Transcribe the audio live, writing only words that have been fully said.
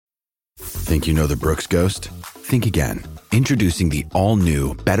Think you know the Brooks Ghost? Think again. Introducing the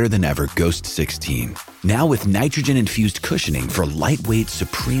all-new, better-than-ever Ghost 16. Now with nitrogen-infused cushioning for lightweight,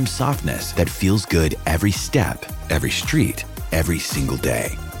 supreme softness that feels good every step, every street, every single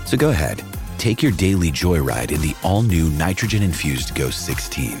day. So go ahead, take your daily joyride in the all-new nitrogen-infused Ghost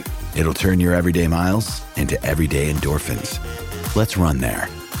 16. It'll turn your everyday miles into everyday endorphins. Let's run there.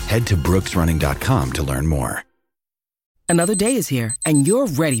 Head to brooksrunning.com to learn more. Another day is here, and you're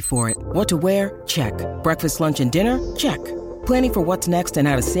ready for it. What to wear? Check. Breakfast, lunch, and dinner? Check. Planning for what's next and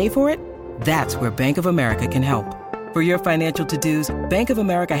how to save for it? That's where Bank of America can help. For your financial to-dos, Bank of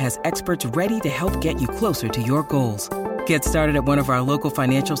America has experts ready to help get you closer to your goals. Get started at one of our local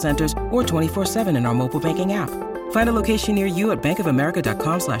financial centers or 24/7 in our mobile banking app. Find a location near you at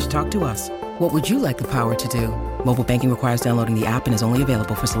bankofamerica.com/talktous. What would you like the power to do? Mobile banking requires downloading the app and is only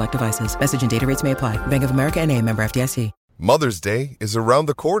available for select devices. Message and data rates may apply. Bank of America N.A., member FDIC. Mother's Day is around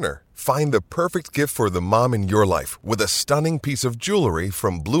the corner. Find the perfect gift for the mom in your life with a stunning piece of jewelry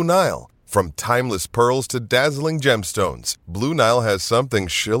from Blue Nile. From timeless pearls to dazzling gemstones, Blue Nile has something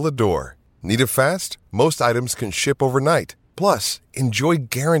she'll adore. Need it fast? Most items can ship overnight. Plus, enjoy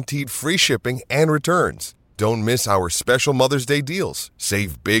guaranteed free shipping and returns. Don't miss our special Mother's Day deals.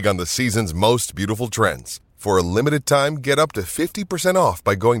 Save big on the season's most beautiful trends. For a limited time, get up to 50% off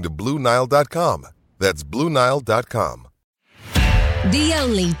by going to BlueNile.com. That's BlueNile.com. The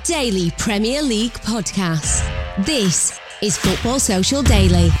only daily Premier League podcast. This is Football Social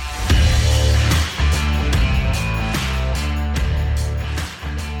Daily.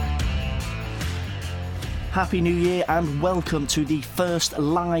 Happy New Year and welcome to the first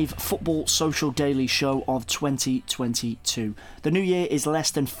live Football Social Daily show of 2022. The new year is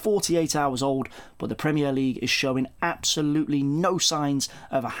less than 48 hours old, but the Premier League is showing absolutely no signs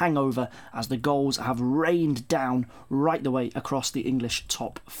of a hangover as the goals have rained down right the way across the English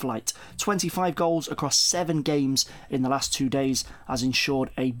top flight. 25 goals across 7 games in the last 2 days has ensured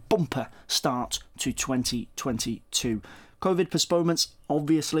a bumper start to 2022. COVID postponements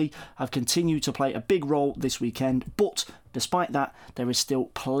obviously have continued to play a big role this weekend, but despite that, there is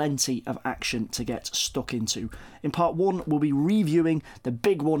still plenty of action to get stuck into. In part 1, we'll be reviewing the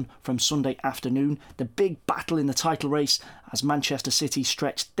big one from Sunday afternoon, the big battle in the title race as Manchester City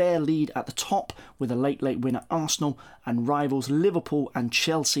stretched their lead at the top with a late win at Arsenal, and rivals Liverpool and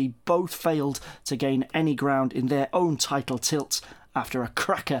Chelsea both failed to gain any ground in their own title tilts after a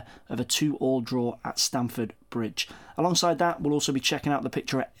cracker of a 2-2 draw at Stamford Bridge. Alongside that, we'll also be checking out the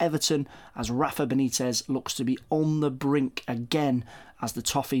picture at Everton as Rafa Benitez looks to be on the brink again as the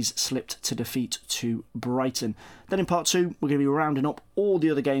Toffees slipped to defeat to Brighton. Then in part 2, we're going to be rounding up all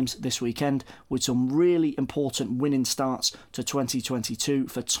the other games this weekend with some really important winning starts to 2022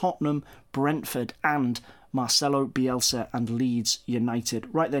 for Tottenham, Brentford and Marcelo Bielsa and Leeds United.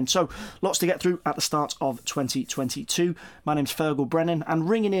 Right then, so lots to get through at the start of 2022. My name's Fergal Brennan, and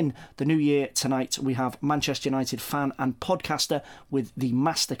ringing in the new year tonight, we have Manchester United fan and podcaster with the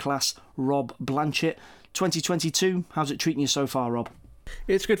masterclass, Rob Blanchett. 2022, how's it treating you so far, Rob?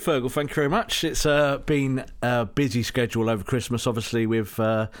 It's good, Fergal. Thank you very much. It's been a busy schedule over Christmas, obviously, with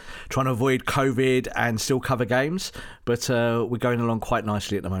trying to avoid COVID and still cover games, but we're going along quite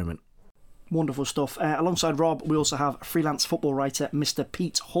nicely at the moment. Wonderful stuff. Alongside Rob, we also have freelance football writer Mr.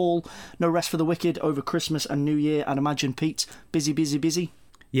 Pete Hall. No rest for the wicked over Christmas and New Year, I'd imagine, Pete. Busy.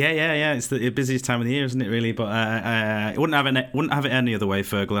 Yeah. It's the busiest time of the year, isn't it, really? But I wouldn't have it any other way,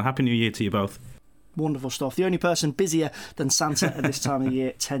 Fergal. And Happy New Year to you both. Wonderful stuff. The only person busier than Santa at this time of the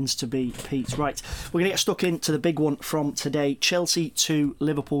year tends to be Pete. Right, we're going to get stuck into the big one from today. Chelsea 2,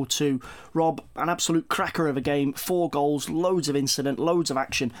 Liverpool 2. Rob, an absolute cracker of a game. 4 goals, loads of incident, loads of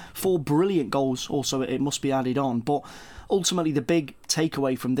action. 4 brilliant goals also, it must be added on. But ultimately the big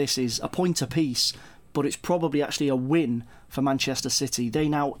takeaway from this is a point apiece, but it's probably actually a win for Manchester City. They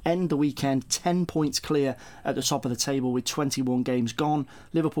now end the weekend 10 points clear at the top of the table with 21 games gone.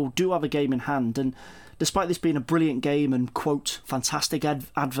 Liverpool do have a game in hand, and despite this being a brilliant game and, quote, fantastic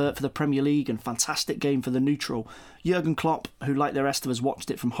advert for the Premier League and fantastic game for the neutral, Jurgen Klopp, who like the rest of us watched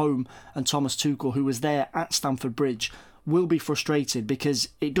it from home, and Thomas Tuchel, who was there at Stamford Bridge, will be frustrated because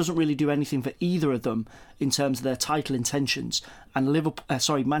it doesn't really do anything for either of them in terms of their title intentions, and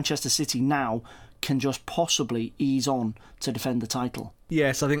Manchester City now can just possibly ease on to defend the title.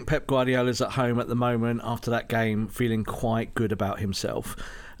 Yes, I think Pep Guardiola's at home at the moment after that game, feeling quite good about himself.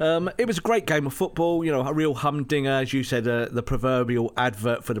 It was a great game of football, a real humdinger, as you said, the proverbial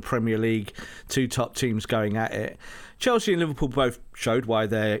advert for the Premier League, 2 top teams going at it. Chelsea and Liverpool both showed why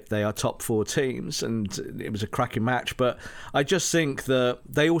they are top 4 teams, and it was a cracking match, but I just think that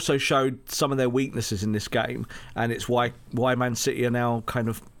they also showed some of their weaknesses in this game, and it's why Man City are now kind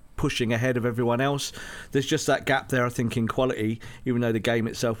of pushing ahead of everyone else. There's just that gap there, I think, in quality, even though the game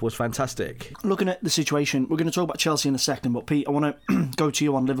itself was fantastic. Looking at the situation, we're going to talk about Chelsea in a second, but Pete, I want to go to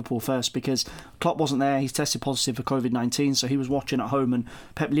you on Liverpool first, because Klopp wasn't there. He's tested positive for COVID-19, so he was watching at home, and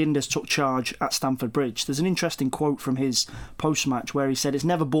Pep Lijnders took charge at Stamford Bridge. There's an interesting quote from his post-match where he said, "It's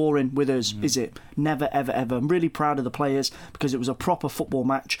never boring with us, is it? Never, ever, ever. I'm really proud of the players because it was a proper football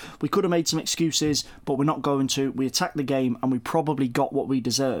match. We could have made some excuses, but we're not going to. We attacked the game and we probably got what we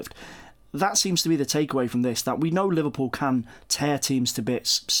deserved." That seems to be the takeaway from this, that we know Liverpool can tear teams to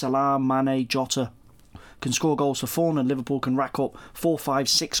bits. Salah, Mane, Jota can score goals for fun, and Liverpool can rack up 4, 5,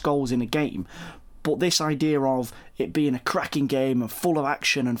 6 goals in a game. But this idea of it being a cracking game and full of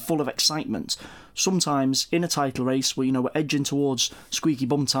action and full of excitement, sometimes in a title race where, we're edging towards squeaky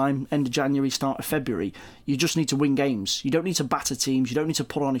bum time, end of January, start of February, you just need to win games. You don't need to batter teams. You don't need to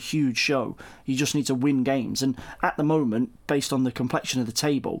put on a huge show. You just need to win games. And at the moment, based on the complexion of the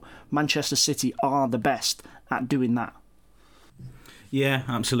table, Manchester City are the best at doing that. Yeah,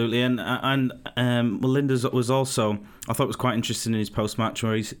 absolutely, and Lijnders was also, I thought it was quite interesting in his post match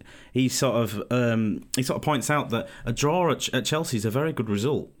where he sort of points out that a draw at Chelsea is a very good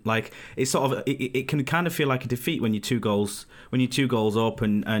result. Like it can kind of feel like a defeat when you're 2 goals up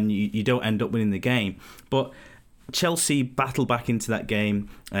and you don't end up winning the game, but Chelsea battled back into that game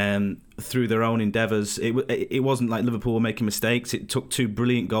through their own endeavours. It wasn't like Liverpool were making mistakes. It took 2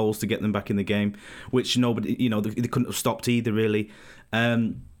 brilliant goals to get them back in the game, which nobody, they couldn't have stopped either, really.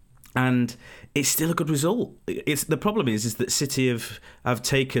 And it's still a good result. The problem is that City have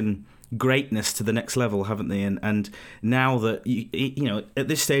taken greatness to the next level, haven't they? And now that at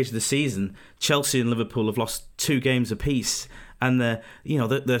this stage of the season, Chelsea and Liverpool have lost 2 games apiece, and they're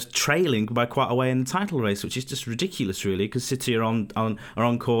trailing by quite a way in the title race, which is just ridiculous, really, because City are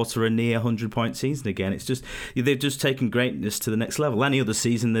on course for a near 100-point season again. It's just they've just taken greatness to the next level. Any other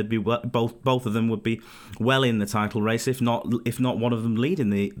season, they'd be both of them would be well in the title race, if not one of them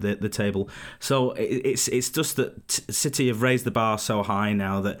leading the table. So it's just that City have raised the bar so high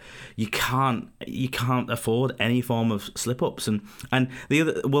now that you can't afford any form of slip ups. And the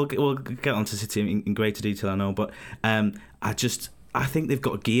other, we'll get onto City in greater detail, I know, but I think they've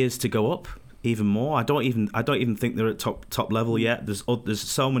got gears to go up even more. I don't even think they're at top level yet. There's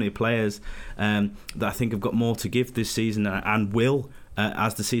so many players that I think have got more to give this season and will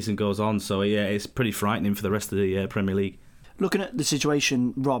as the season goes on. So yeah, it's pretty frightening for the rest of the Premier League. Looking at the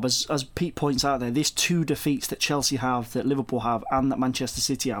situation, Rob, as Pete points out there, there's 2 defeats that Chelsea have, that Liverpool have, and that Manchester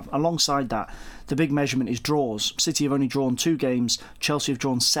City have. Alongside that, the big measurement is draws. City have only drawn 2 games, Chelsea have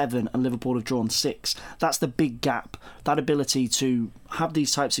drawn 7, and Liverpool have drawn 6. That's the big gap. That ability to have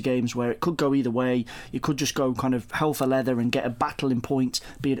these types of games where it could go either way. You could just go kind of hell for leather and get a battling point,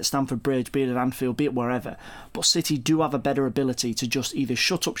 be it at Stamford Bridge, be it at Anfield, be it wherever. But City do have a better ability to just either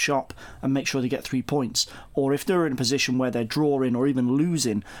shut up shop and make sure they get 3 points, or if they're in a position where they're drawing or even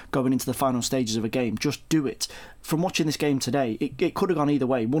losing going into the final stages of a game, just do it. From watching this game today, it could have gone either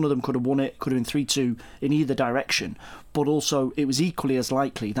way. One of them could have won it, could have been 3-2 in either direction, but also it was equally as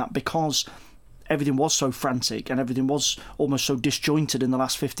likely that because everything was so frantic and everything was almost so disjointed in the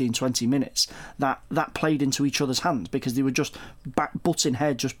last 15-20 minutes that played into each other's hands, because they were just butting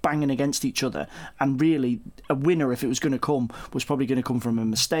heads, just banging against each other, and really a winner, if it was going to come, was probably going to come from a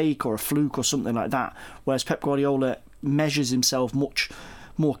mistake or a fluke or something like that, whereas Pep Guardiola measures himself much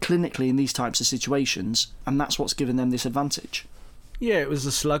more clinically in these types of situations, and that's what's given them this advantage. Yeah, it was a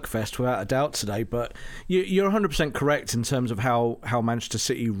slugfest without a doubt today, but you're 100% correct in terms of how Manchester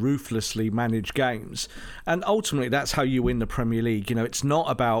City ruthlessly manage games. And ultimately, that's how you win the Premier League. It's not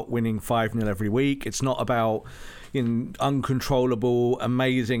about winning 5-0 every week. It's not about uncontrollable,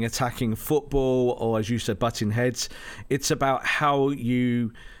 amazing attacking football, or, as you said, butting heads. It's about how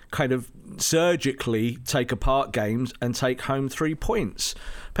you kind of surgically take apart games and take home 3 points.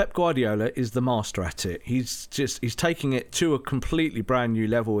 Pep Guardiola is the master at it. He's taking it to a completely brand new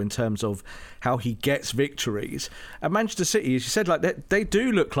level in terms of how he gets victories. And Manchester City, as you said, like they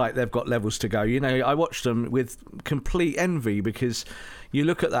do look like they've got levels to go. I watched them with complete envy, because you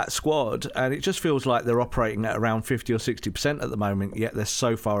look at that squad and it just feels like they're operating at around 50 or 60% at the moment, yet they're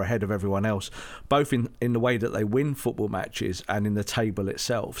so far ahead of everyone else, both in the way that they win football matches and in the table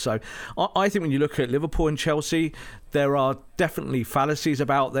itself. So I think when you look at Liverpool and Chelsea, there are definitely fallacies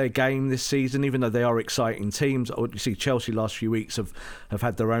about their game this season, even though they are exciting teams. You see Chelsea last few weeks have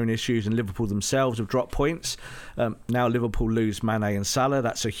had their own issues, and Liverpool themselves have dropped points. Now Liverpool lose Mane and Salah.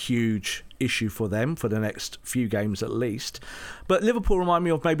 That's a huge issue for them for the next few games at least. But Liverpool remind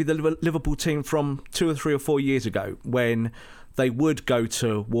me of maybe the Liverpool team from 2 or 3 or 4 years ago, when they would go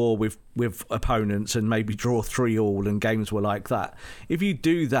to war with opponents and maybe draw 3-3 and games were like that. If you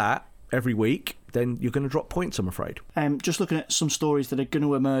do that every week, then you're going to drop points, I'm afraid. Just looking at some stories that are going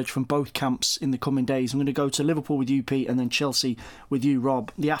to emerge from both camps in the coming days. I'm going to go to Liverpool with you, Pete, and then Chelsea with you,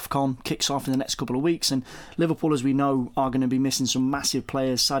 Rob. The AFCON kicks off in the next couple of weeks, and Liverpool, as we know, are going to be missing some massive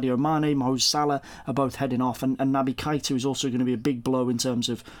players. Sadio Mane, Mo Salah are both heading off, and Naby Keita is also going to be a big blow in terms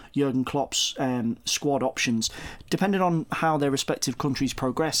of Jurgen Klopp's squad options. Depending on how their respective countries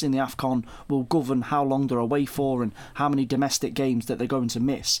progress in the AFCON will govern how long they're away for and how many domestic games that they're going to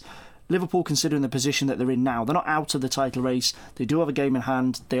miss. Liverpool, considering the position that they're in now, they're not out of the title race. They do have a game in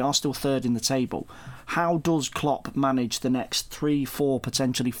hand. They are still third in the table. How does Klopp manage the next 3, 4,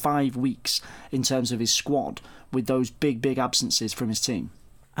 potentially 5 weeks in terms of his squad with those big absences from his team?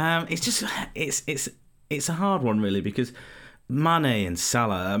 It's a hard one, really, because Mane and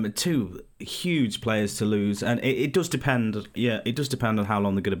Salah, two huge players to lose, and it does depend. Yeah, it does depend on how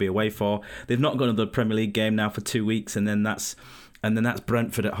long they're going to be away for. They've not got another Premier League game now for 2 weeks, and then that's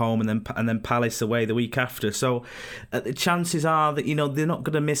Brentford at home, and then Palace away the week after. So the chances are that they're not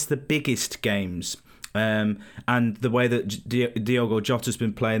going to miss the biggest games. And the way that Diogo Jota's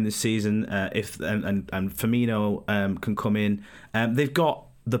been playing this season, and Firmino can come in, they've got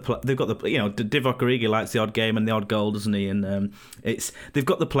Divock Origi likes the odd game and the odd goal, doesn't he? And they've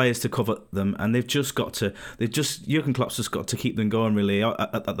got the players to cover them, and Jurgen Klopp's just got to keep them going. Really,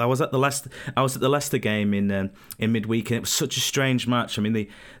 I was at the Leicester game in midweek, and it was such a strange match. I mean,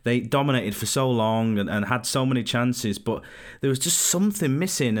 they dominated for so long and had so many chances, but there was just something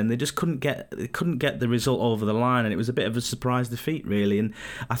missing, and they just couldn't get the result over the line, and it was a bit of a surprise defeat, really. And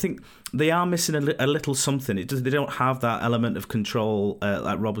I think they are missing a little something. They don't have that element of control,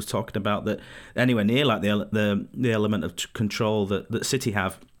 like Rob was talking about, that anywhere near like the element of control that City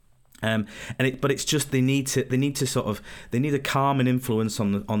have. But it's just they need a calming influence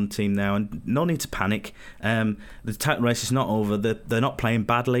on the team now, and no need to panic. The title race is not over. They're not playing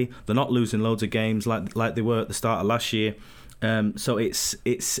badly. They're not losing loads of games like they were at the start of last year. So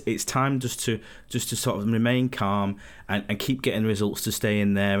it's time just to sort of remain calm and keep getting results to stay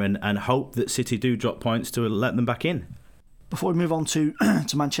in there, and hope that City do drop points to let them back in. Before we move on to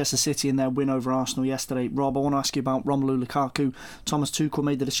Manchester City and their win over Arsenal yesterday, Rob, I want to ask you about Romelu Lukaku. Thomas Tuchel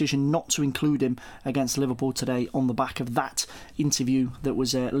made the decision not to include him against Liverpool today on the back of that interview that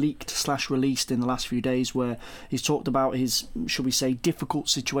was leaked/released in the last few days, where he's talked about his, should we say, difficult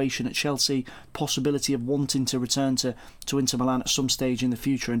situation at Chelsea, possibility of wanting to return to Inter Milan at some stage in the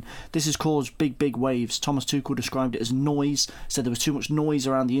future, and this has caused big waves. Thomas Tuchel described it as noise, said there was too much noise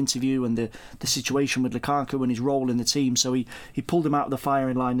around the interview and the situation with Lukaku and his role in the team, so he pulled him out of the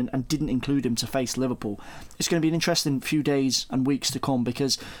firing line and didn't include him to face Liverpool. It's going to be an interesting few days and weeks to come,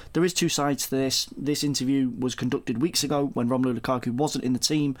 because there is two sides to this. This interview was conducted weeks ago when Romelu Lukaku wasn't in the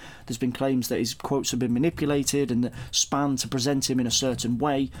team. There's been claims that his quotes have been manipulated and the span to present him in a certain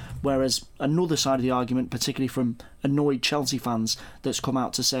way, whereas another side of the argument, particularly from annoyed Chelsea fans, that's come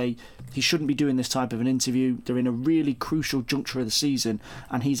out to say he shouldn't be doing this type of an interview. They're in a really crucial juncture of the season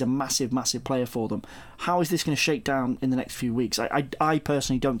and he's a massive player for them. How is this going to shake down in the next few weeks? I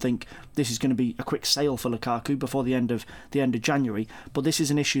personally don't think this is going to be a quick sale for Lukaku before the end of January, but this is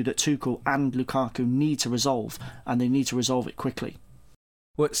an issue that Tuchel and Lukaku need to resolve, and they need to resolve it quickly.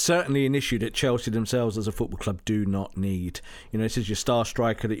 Well, it's certainly an issue that Chelsea themselves as a football club do not need. This is your star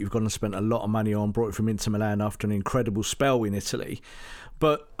striker that you've gone and spent a lot of money on, brought it from Inter Milan after an incredible spell in Italy.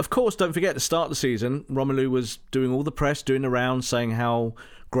 But, of course, don't forget, at the start of the season, Romelu was doing all the press, doing the rounds, saying how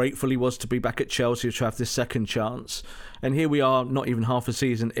grateful he was to be back at Chelsea to have this second chance. And here we are, not even half a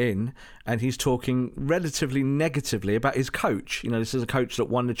season in, and he's talking relatively negatively about his coach. This is a coach that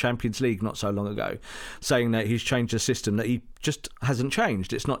won the Champions League not so long ago, saying that he's changed the system, that he just hasn't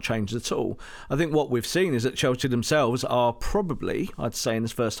changed. It's not changed at all. I think what we've seen is that Chelsea themselves are probably, I'd say in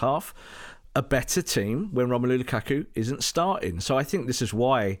this first half, a better team when Romelu Lukaku isn't starting. So I think this is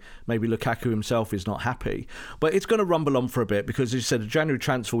why maybe Lukaku himself is not happy. But it's going to rumble on for a bit because, as you said, the January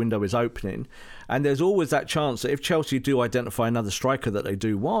transfer window is opening. And there's always that chance that if Chelsea do identify another striker that they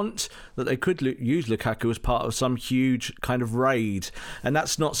do want, that they could use Lukaku as part of some huge kind of raid. And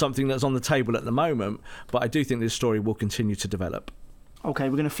that's not something that's on the table at the moment. But I do think this story will continue to develop. OK,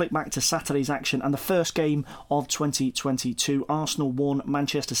 we're going to flick back to Saturday's action and the first game of 2022. Arsenal 1,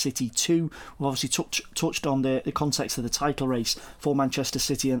 Manchester City 2. We've obviously touched on the context of the title race for Manchester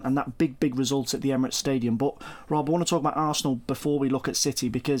City and that big result at the Emirates Stadium. But, Rob, I want to talk about Arsenal before we look at City,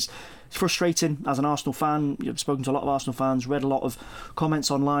 because it's frustrating as an Arsenal fan. You've spoken to a lot of Arsenal fans, read a lot of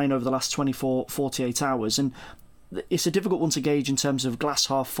comments online over the last 24, 48 hours, and it's a difficult one to gauge in terms of glass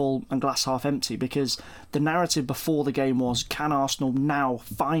half full and glass half empty, because the narrative before the game was, can Arsenal now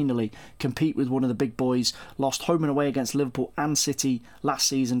finally compete with one of the big boys? Lost home and away against Liverpool and City last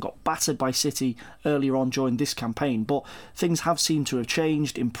season, got battered by City earlier on during this campaign, but things have seemed to have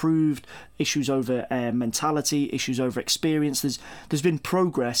changed, improved, issues over mentality, issues over experience. There's been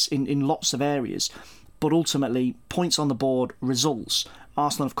progress in lots of areas, but ultimately, points on the board, results,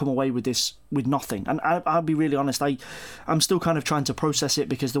 Arsenal have come away with this with nothing. And I'll be really honest, I'm still kind of trying to process it,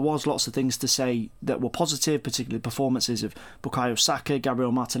 because there was lots of things to say that were positive, particularly performances of Bukayo Saka.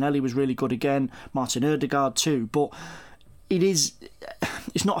 Gabriel Martinelli was really good again, Martin Ødegaard too, but it's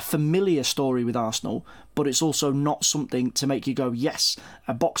not a familiar story with Arsenal, but it's also not something to make you go, yes,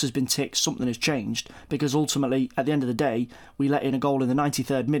 a box has been ticked, something has changed, because ultimately, at the end of the day, we let in a goal in the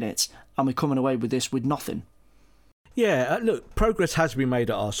 93rd minute and we're coming away with this with nothing. Yeah, look, progress has been made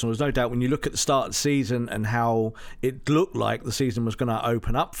at Arsenal. There's no doubt when you look at the start of the season and how it looked like the season was going to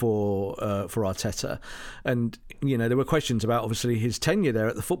open up for Arteta. And, you know, there were questions about, obviously, his tenure there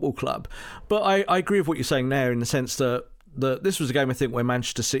at the football club. But I agree with what you're saying there in the sense that this was a game, I think, where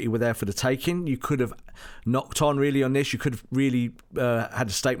Manchester City were there for the taking. You could have knocked on really on this. You could have really had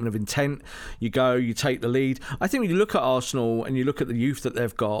a statement of intent. You go, you take the lead. I think when you look at Arsenal and you look at the youth that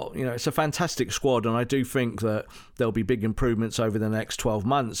they've got, you know, it's a fantastic squad, and I do think that there'll be big improvements over the next 12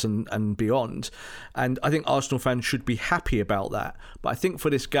 months and beyond. And I think Arsenal fans should be happy about that. But I think for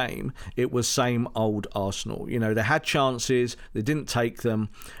this game, it was same old Arsenal. You know, they had chances, they didn't take them,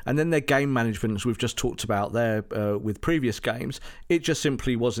 and then their game management, as we've just talked about there with previous games, it just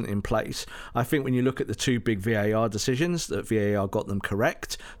simply wasn't in place. I think when you look at the two big VAR decisions, that VAR got them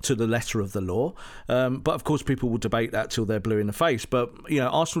correct to the letter of the law. But of course, people will debate that till they're blue in the face. But, you know,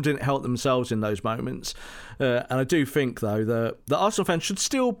 Arsenal didn't help themselves in those moments. And I do think, though, that the Arsenal fans should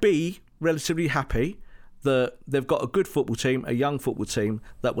still be relatively happy that they've got a good football team, a young football team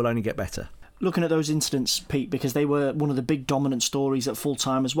that will only get better. Looking at those incidents, Pete, because they were one of the big dominant stories at full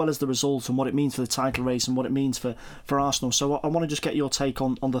time, as well as the result and what it means for the title race and what it means for Arsenal. So I want to just get your take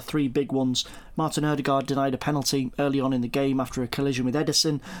on the three big ones. Martin Ødegaard denied a penalty early on in the game after a collision with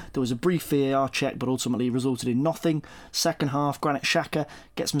Ederson. There was a brief VAR check, but ultimately resulted in nothing. Second half, Granit Xhaka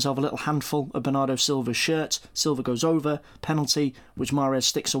gets himself a little handful of Bernardo Silva's shirt. Silva goes over, penalty, which Mahrez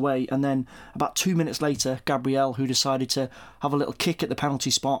sticks away. And then about 2 minutes later, Gabriel, who decided to have a little kick at the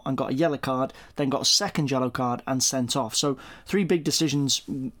penalty spot and got a yellow card, then got a second yellow card and sent off. So three big decisions,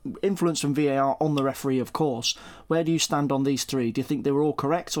 influence from VAR on the referee, of course. Where do you stand on these three? Do you think they were all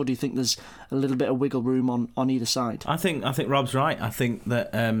correct, or do you think there's a little bit of wiggle room on either side? I think Rob's right. I think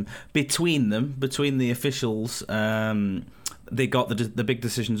that between the officials, they got the big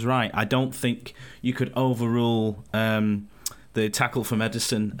decisions right. I don't think you could overrule the tackle from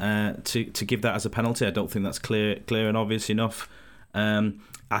Ederson to give that as a penalty. I don't think that's clear and obvious enough.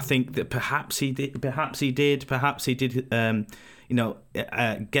 I think that perhaps he did. Get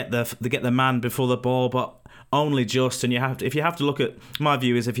the man before the ball, but only just. And if you have to look at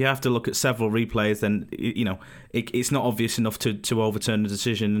several replays, then it's not obvious enough to overturn the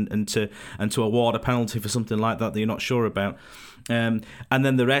decision and to award a penalty for something like that you're not sure about. And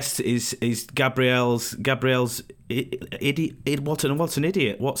then the rest is Gabriel's idiot. What an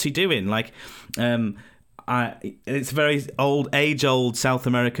idiot! What's he doing? It's a very age-old South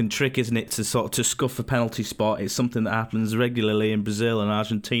American trick, isn't it, to scuff a penalty spot? It's something that happens regularly in Brazil and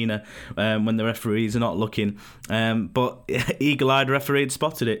Argentina when the referees are not looking. But eagle-eyed referee had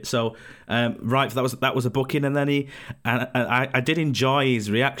spotted it, so that was a booking. And then I did enjoy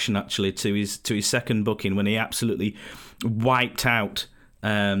his reaction actually to his second booking when he absolutely wiped out.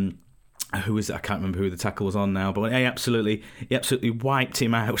 Who was it? I can't remember who the tackle was on now, but he absolutely wiped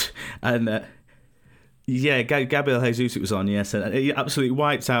him out and. Yeah, Gabriel Jesus it was on, yes, and he absolutely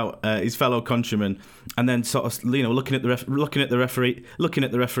wiped out his fellow countryman, and then sort of looking at the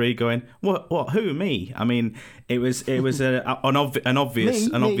referee, going, "What? Who? Me?" I mean, it was an obvious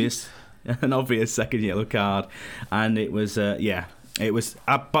second yellow card, and it was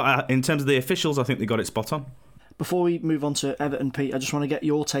But in terms of the officials, I think they got it spot on. Before we move on to Everton, Pete, I just want to get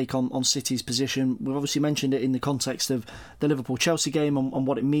your take on City's position. We've obviously mentioned it in the context of the Liverpool-Chelsea game and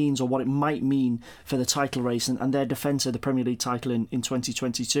what it means or what it might mean for the title race and their defence of the Premier League title in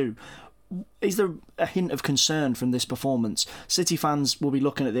 2022. Is there a hint of concern from this performance? City fans will be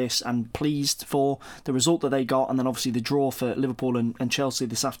looking at this and pleased for the result that they got, and then obviously the draw for Liverpool and Chelsea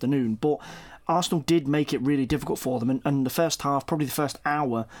this afternoon. But Arsenal did make it really difficult for them, and the first half, probably the first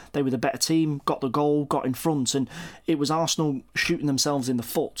hour, they were the better team, got the goal, got in front, and it was Arsenal shooting themselves in the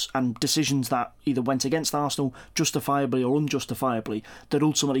foot, and decisions that either went against Arsenal justifiably or unjustifiably that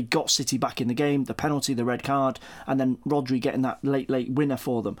ultimately got City back in the game, the penalty, the red card, and then Rodri getting that late winner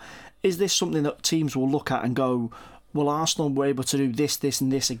for them. Is this something that teams will look at and go, well, Arsenal were able to do this, this and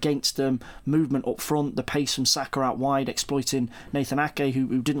this against them, movement up front, the pace from Saka out wide, exploiting Nathan Ake,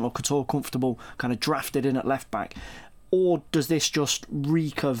 who didn't look at all comfortable, kind of drafted in at left-back? Or does this just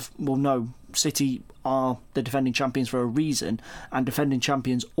reek of, well, no, City are the defending champions for a reason, and defending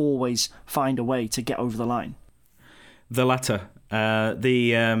champions always find a way to get over the line? The latter.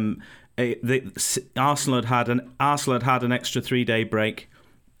 Arsenal had had an extra 3-day break.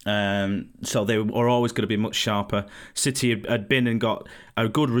 So they were always going to be much sharper. City had been and got a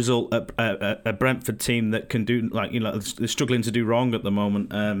good result at a Brentford team that can do, like, they're struggling to do wrong at the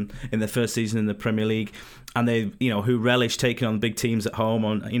moment in their first season in the Premier League, and they, who relish taking on big teams at home,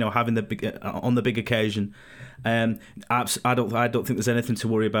 on having on the big occasion. I don't think there's anything to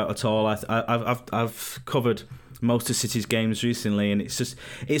worry about at all. I've covered most of City's games recently, and it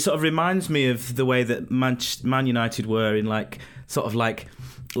sort of reminds me of the way that Man United were in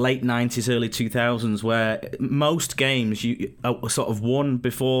late 90s, early 2000s, where most games you sort of won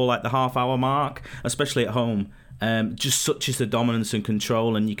before like the half-hour mark, especially at home. Just such is the dominance and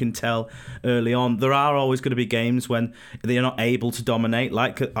control, and you can tell early on. There are always going to be games when they're not able to dominate,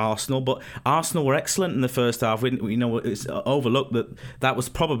 like at Arsenal, but Arsenal were excellent in the first half. It's overlooked that was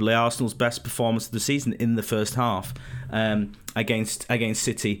probably Arsenal's best performance of the season in the first half against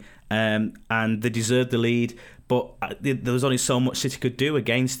City, and they deserved the lead. But there was only so much City could do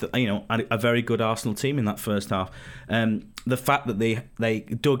against a very good Arsenal team in that first half. The fact that they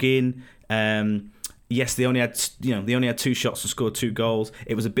dug in, yes, they only had 2 shots and scored 2 goals.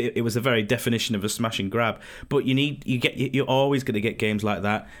 It was a very definition of a smash and grab. But you're always going to get games like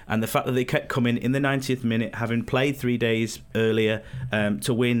that. And the fact that they kept coming in the 90th minute, having played 3 days earlier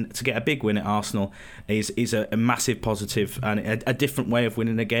to get a big win at Arsenal, is a massive positive and a different way of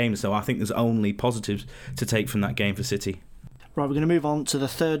winning a game. So I think there's only positives to take from that game for City. Right, we're going to move on to the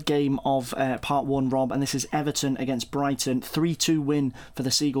third game of part 1, Rob, and this is Everton against Brighton. 3-2 win for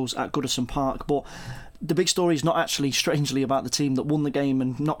the Seagulls at Goodison Park. But the big story is not actually, strangely, about the team that won the game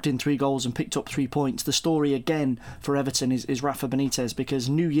and knocked in 3 goals and picked up 3 points. The story, again, for Everton is Rafa Benitez, because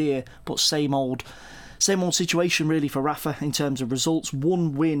new year, but same old situation really for Rafa in terms of results.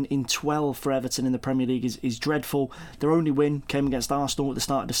 1 win in 12 for Everton in the Premier League is dreadful. Their only win came against Arsenal at the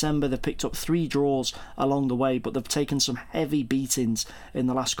start of December. They've picked up 3 draws along the way, but they've taken some heavy beatings in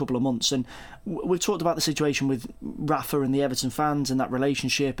the last couple of months. And we've talked about the situation with Rafa and the Everton fans and that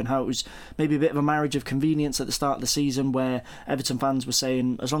relationship, and how it was maybe a bit of a marriage of convenience at the start of the season, where Everton fans were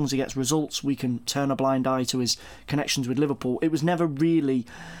saying, as long as he gets results, we can turn a blind eye to his connections with Liverpool. It was never really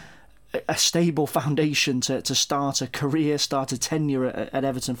a stable foundation to start a career, start a tenure at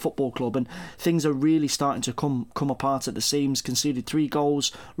Everton Football Club, and things are really starting to come apart at the seams. Conceded 3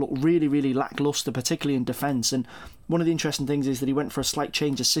 goals, looked really, really lacklustre, particularly in defence. And one of the interesting things is that he went for a slight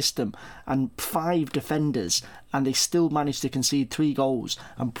change of system and 5 defenders, and they still managed to concede 3 goals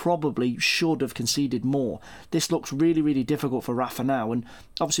and probably should have conceded more. This looks really, really difficult for Rafa now, and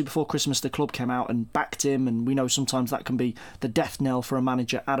obviously before Christmas the club came out and backed him, and we know sometimes that can be the death knell for a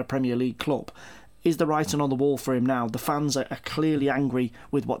manager at a Premier League club. Is the writing on the wall for him now? The fans are clearly angry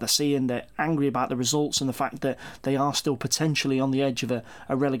with what they're seeing. They're angry about the results and the fact that they are still potentially on the edge of a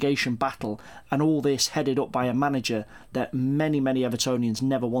relegation battle, and all this headed up by a manager that many, many Evertonians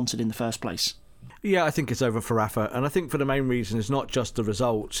never wanted in the first place. Yeah, I think it's over for Rafa, and I think for the main reason is not just the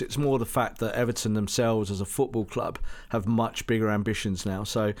results, it's more the fact that Everton themselves as a football club have much bigger ambitions now.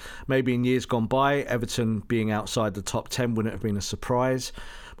 So maybe in years gone by, Everton being outside the top 10 wouldn't have been a surprise.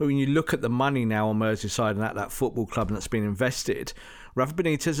 But when you look at the money now on Merseyside and at that football club that's been invested, Rafa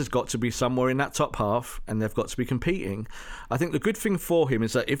Benitez has got to be somewhere in that top half, and they've got to be competing. I think the good thing for him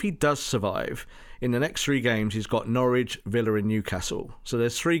is that if he does survive, in the next 3 games he's got Norwich, Villa and Newcastle. So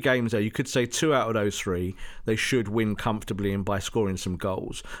there's 3 games there. You could say 2 out of those 3 they should win comfortably and by scoring some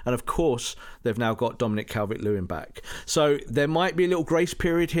goals. And of course they've now got Dominic Calvert-Lewin back. So there might be a little grace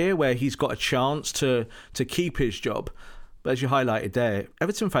period here where he's got a chance to keep his job. But as you highlighted there,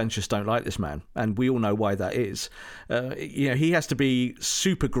 Everton fans just don't like this man, and we all know why that is. He has to be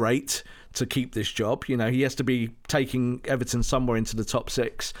super great to keep this job. He has to be taking Everton somewhere into the top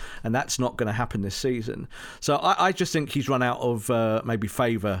 6, and that's not going to happen this season. So I just think he's run out of maybe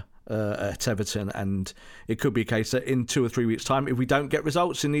favour at Everton, and it could be a case that in 2 or 3 weeks' time, if we don't get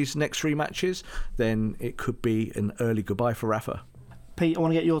results in these next 3 matches, then it could be an early goodbye for Rafa. Pete, I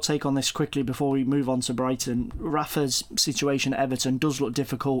want to get your take on this quickly before we move on to Brighton. Rafa's situation at Everton does look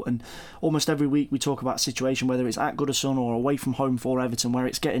difficult, and almost every week we talk about a situation, whether it's at Goodison or away from home for Everton, where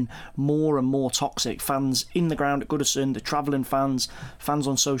it's getting more and more toxic. Fans in the ground at Goodison, the travelling fans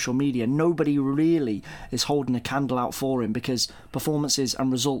on social media, nobody really is holding a candle out for him because performances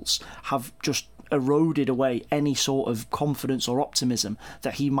and results have just eroded away any sort of confidence or optimism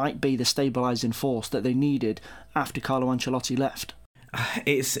that he might be the stabilising force that they needed after Carlo Ancelotti left.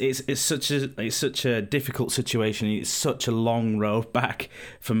 It's such a difficult situation. It's such a long road back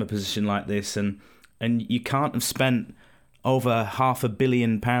from a position like this, and you can't have spent over £500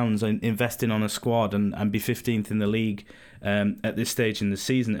 million investing on a squad and be 15th in the league at this stage in the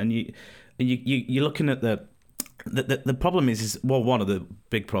season. And you're looking at the problem is one of the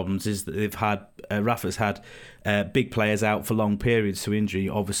big problems is that they've had Rafa's had big players out for long periods to injury.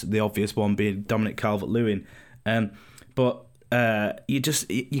 Obviously, the obvious one being Dominic Calvert-Lewin, but. You just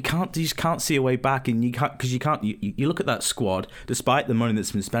can't see a way back, and you look at that squad despite the money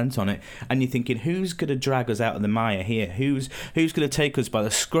that's been spent on it, and you're thinking, who's going to drag us out of the mire here? Who's going to take us by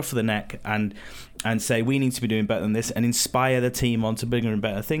the scruff of the neck and say we need to be doing better than this and inspire the team on to bigger and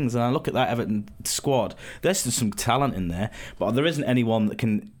better things? And I look at that Everton squad. There's some talent in there, but there isn't anyone that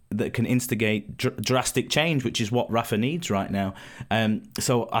can instigate drastic change, which is what Rafa needs right now.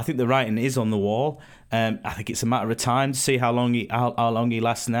 So I think the writing is on the wall. I think it's a matter of time to see how long he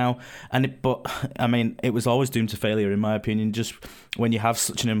lasts now. But it was always doomed to failure, in my opinion, just when you have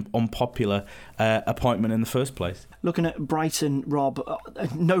such an unpopular appointment in the first place. Looking at Brighton, Rob,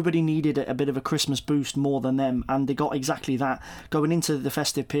 nobody needed a bit of a Christmas boost more than them, and they got exactly that. Going into the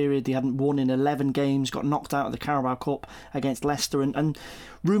festive period, they hadn't won in 11 games, got knocked out of the Carabao Cup against Leicester, and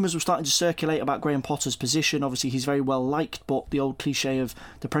rumours were starting to circulate about Graham Potter's position. Obviously, he's very well liked, but the old cliche of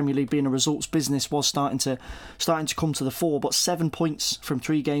the Premier League being a results business was starting to come to the fore. But 7 points from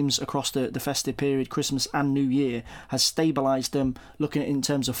 3 games across the festive period, Christmas and New Year, has stabilised them. Looking at it in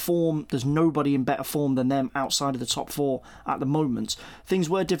terms of form, there's nobody in better form than them outside of the top 4 at the moment. Things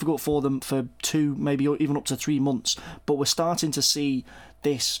were difficult for them for 2, maybe even up to 3 months, but we're starting to see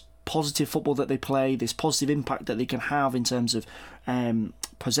this positive football that they play, this positive impact that they can have in terms of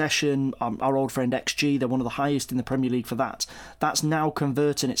possession. Our old friend XG, they're one of the highest in the Premier League for that. That's now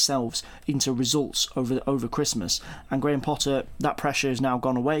converting itself into results over Christmas. And Graham Potter, that pressure has now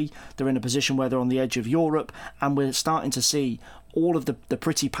gone away. They're in a position where they're on the edge of Europe, and we're starting to see all of the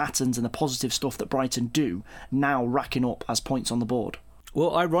pretty patterns and the positive stuff that Brighton do now racking up as points on the board.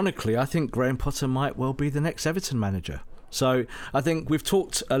 Well, ironically, I think Graham Potter might well be the next Everton manager. So I think we've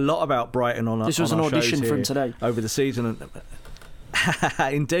talked a lot about Brighton on our shows. This was an audition for him today. Over the season.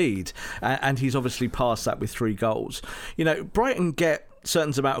 Indeed. And he's obviously passed that with 3 goals. You know, Brighton get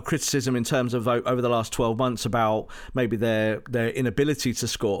certain amount of criticism in terms of over the last 12 months about maybe their inability to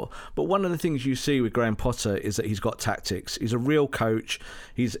score. But one of the things you see with Graham Potter is that he's got tactics. He's a real coach.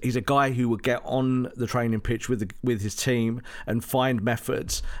 He's a guy who would get on the training pitch with his team and find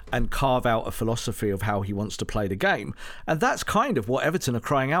methods and carve out a philosophy of how he wants to play the game. And that's kind of what Everton are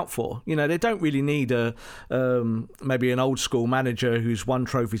crying out for. You know, they don't really need maybe an old school manager who's won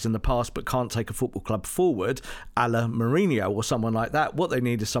trophies in the past but can't take a football club forward, a la Mourinho or someone like that. What they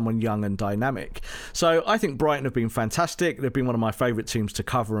need is someone young and dynamic. So I think Brighton have been fantastic. They've been one of my favourite teams to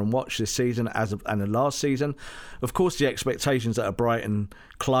cover and watch this season and the last season. Of course, the expectations at a Brighton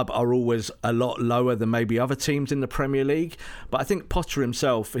club are always a lot lower than maybe other teams in the Premier League. But I think Potter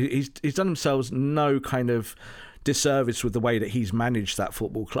himself, he's done himself no kind of disservice with the way that he's managed that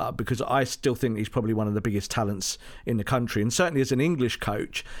football club, because I still think he's probably one of the biggest talents in the country. And certainly as an English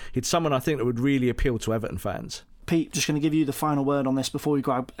coach, he's someone I think that would really appeal to Everton fans. Pete, just going to give you the final word on this before we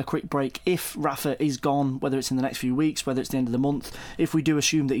grab a quick break. If Rafa is gone, whether it's in the next few weeks, whether it's the end of the month, if we do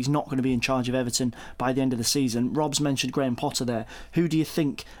assume that he's not going to be in charge of Everton by the end of the season, Rob's mentioned Graham Potter there. Who do you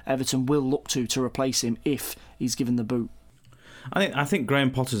think Everton will look to replace him if he's given the boot? I think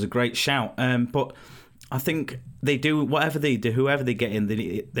Graham Potter's a great shout, but I think they do whatever they do, whoever they get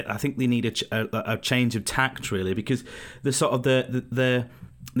in. I think they need a change of tact, really, because the sort of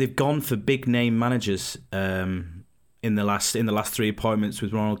they've gone for big name managers in the last 3 appointments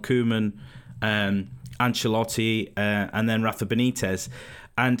with Ronald Koeman, Ancelotti, and then Rafa Benitez,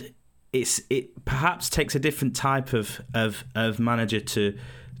 and it perhaps takes a different type of manager to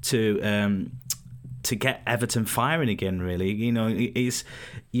get Everton firing again. Really, you know,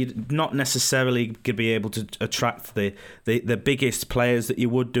 you're not necessarily going to be able to attract the biggest players that you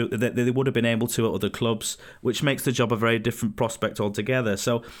would do that they would have been able to at other clubs, which makes the job a very different prospect altogether.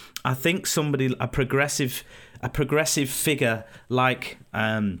 So I think a progressive figure like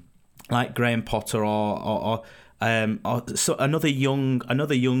Graham Potter or So another young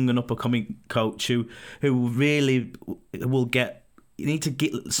and up and coming coach who really will get. You need to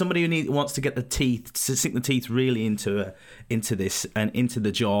get somebody who wants to get sink the teeth really into this and into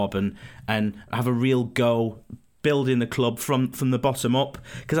the job and have a real go building the club from the bottom up,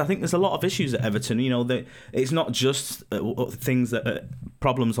 because I think there's a lot of issues at Everton. It's not just things that are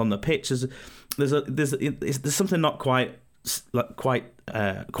problems on the pitch. There's something not quite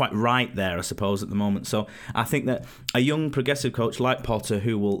right there, I suppose, at the moment. So I think that a young progressive coach like Potter,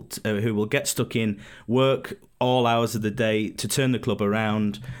 who will get stuck in, work all hours of the day to turn the club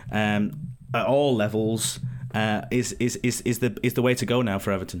around at all levels, is the way to go now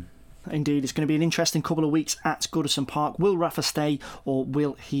for Everton. Indeed, it's going to be an interesting couple of weeks at Goodison Park. Will Rafa stay or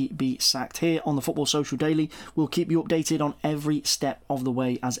will he be sacked? Here on the Football Social Daily, we'll keep you updated on every step of the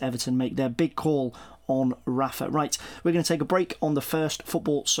way as Everton make their big call on Rafa. Right, we're going to take a break on the first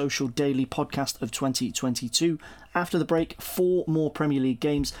Football Social Daily podcast of 2022. After the break, 4 more Premier League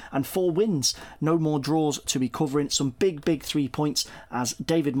games and 4 wins. No more draws to be covering. Some big 3 points as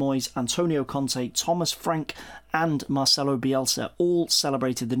David Moyes, Antonio Conte, Thomas Frank and Marcelo Bielsa all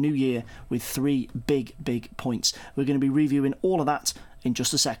celebrated the new year with 3 big points. We're going to be reviewing all of that in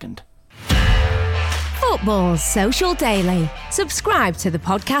just a second. Football Social Daily. Subscribe to the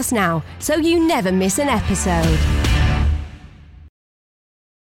podcast now so you never miss an episode.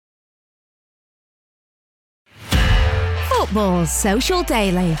 Football Social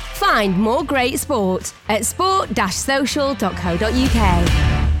Daily. Find more great sport at sport-social.co.uk.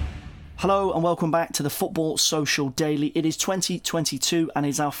 Hello and welcome back to the Football Social Daily. It is 2022 and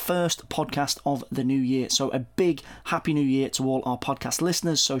it's our first podcast of the new year. So a big happy new year to all our podcast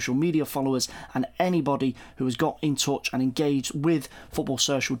listeners, social media followers and anybody who has got in touch and engaged with Football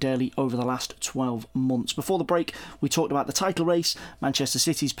Social Daily over the last 12 months. Before the break, we talked about the title race, Manchester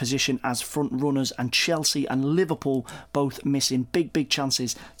City's position as front runners and Chelsea and Liverpool both missing big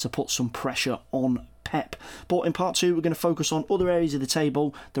chances to put some pressure on Pep. But in part 2, we're going to focus on other areas of the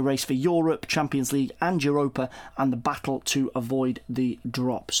table, the race for Europe, Champions League and Europa, and the battle to avoid the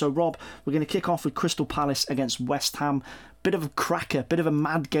drop. So Rob, we're going to kick off with Crystal Palace against West Ham. Bit of a cracker, bit of a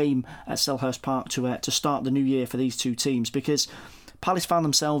mad game at Selhurst Park to start the new year for these two teams, because Palace found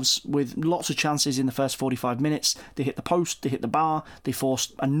themselves with lots of chances in the first 45 minutes. They hit the post, they hit the bar, they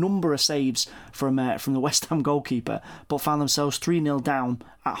forced a number of saves from the West Ham goalkeeper, but found themselves 3-0 down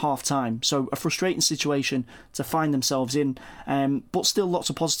at half-time. So a frustrating situation to find themselves in, but still lots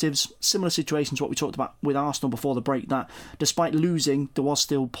of positives. Similar situation to what we talked about with Arsenal before the break, that despite losing, there was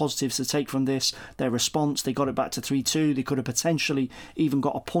still positives to take from this. Their response, they got it back to 3-2. They could have potentially even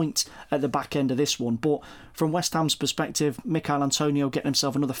got a point at the back end of this one. But from West Ham's perspective, Michail Antonio getting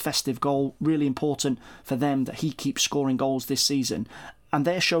himself another festive goal. Really important for them that he keeps scoring goals this season. And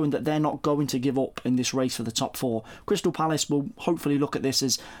they're showing that they're not going to give up in this race for the top 4. Crystal Palace will hopefully look at this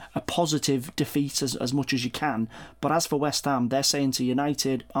as a positive defeat as much as you can. But as for West Ham, they're saying to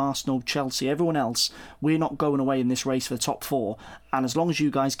United, Arsenal, Chelsea, everyone else, we're not going away in this race for the top 4. And as long as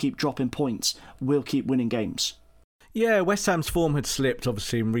you guys keep dropping points, we'll keep winning games. Yeah, West Ham's form had slipped,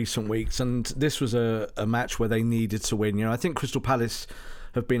 obviously, in recent weeks. And this was a match where they needed to win. I think Crystal Palace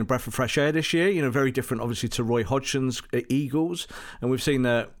have been a breath of fresh air this year, very different obviously to Roy Hodgson's Eagles, and we've seen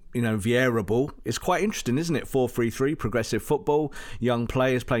that Vieira ball. It's quite interesting, isn't it? 4-3-3, progressive football, young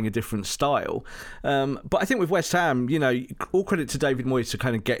players playing a different style. But I think with West Ham, all credit to David Moyes for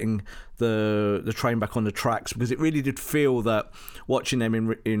kind of getting the train back on the tracks, because it really did feel that watching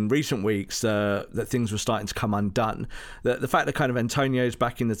them in recent weeks that things were starting to come undone. The fact that kind of Antonio's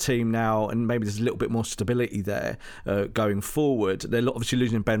back in the team now, and maybe there's a little bit more stability there going forward. They're obviously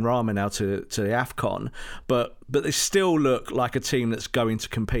losing Ben Rama now to the AFCON, but they still look like a team that's going to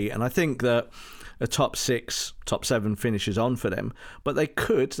compete. And I think that a top 6, top 7 finish is on for them, but they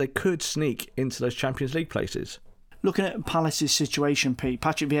could sneak into those Champions League places. Looking at Palace's situation, Pete,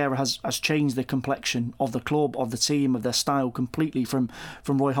 Patrick Vieira has changed the complexion of the club, of the team, of their style completely from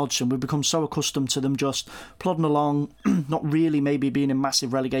Roy Hodgson. We've become so accustomed to them just plodding along, not really maybe being in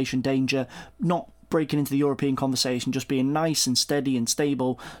massive relegation danger, not breaking into the European conversation, just being nice and steady and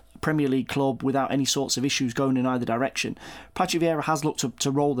stable Premier League club without any sorts of issues going in either direction. Patrick Vieira has looked to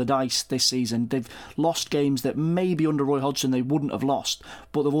roll the dice this season. They've lost games that maybe under Roy Hodgson they wouldn't have lost,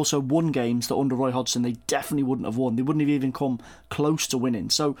 but they've also won games that under Roy Hodgson they definitely wouldn't have won. They wouldn't have even come close to winning.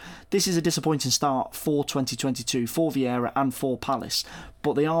 So this is a disappointing start for 2022 for Vieira and for Palace,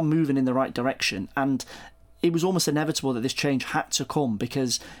 but they are moving in the right direction, and it was almost inevitable that this change had to come,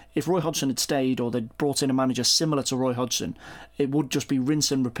 because if Roy Hodgson had stayed, or they'd brought in a manager similar to Roy Hodgson, it would just be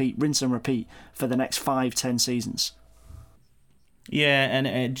rinse and repeat for the next 5-10 seasons. Yeah, and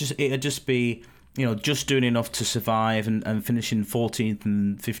it'd just be just doing enough to survive and finishing 14th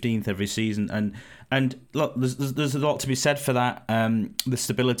and 15th every season. And look, there's a lot to be said for that. The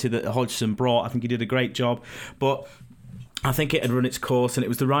stability that Hodgson brought, I think he did a great job. But I think it had run its course and it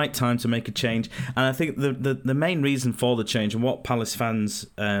was the right time to make a change. And I think the main reason for the change and what Palace fans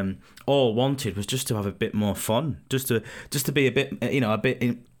all wanted was just to have a bit more fun, just to be a bit,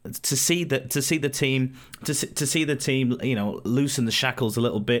 to see the team loosen the shackles a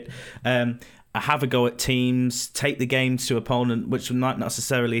little bit. Have a go at teams, take the games to opponent, which we might not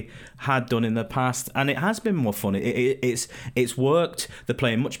necessarily had done in the past, and it has been more fun. It's worked. They're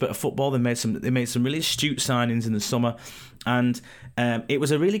playing much better football. They made some really astute signings in the summer, and it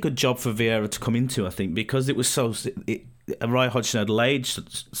was a really good job for Vieira to come into. I think because it was Roy Hodgson had laid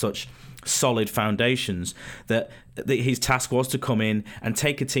such solid foundations that his task was to come in and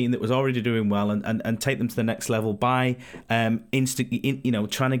take a team that was already doing well and take them to the next level by trying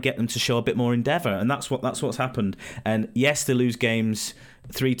to get them to show a bit more endeavour, and that's what's happened. And yes, they lose games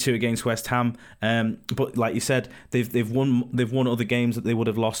 3-2 against West Ham, but like you said, they've won other games that they would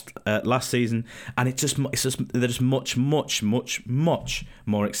have lost last season, and they're just much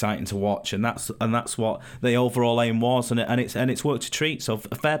more exciting to watch, and that's what the overall aim was, and it's worked a treat. So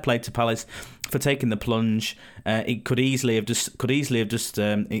fair play to Palace for taking the plunge. It could easily have just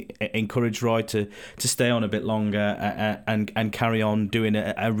encouraged Roy to stay on a bit longer and carry on doing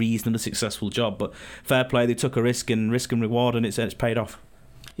a reasonably successful job. But fair play, they took a risk and reward, and it's paid off.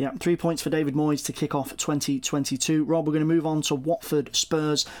 Yeah, 3 points for David Moyes to kick off 2022. Rob, we're going to move on to Watford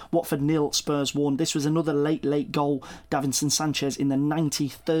Spurs. Watford 0, Spurs 1. This was another late goal. Davinson Sanchez in the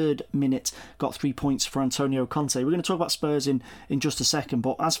 93rd minute got 3 points for Antonio Conte. We're going to talk about Spurs in just a second,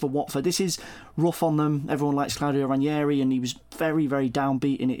 but as for Watford, this is rough on them. Everyone likes Claudio Ranieri, and he was very, very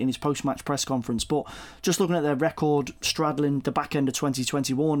downbeat in his post-match press conference. But just looking at their record, straddling the back end of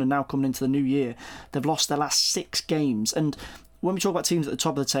 2021 and now coming into the new year, they've lost their last 6 games. And when we talk about teams at the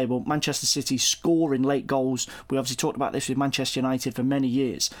top of the table, Manchester City scoring late goals. We obviously talked about this with Manchester United for many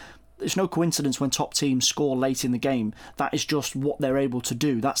years. It's no coincidence when top teams score late in the game. That is just what they're able to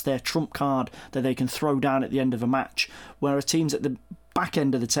do. That's their trump card that they can throw down at the end of a match. Whereas teams at the back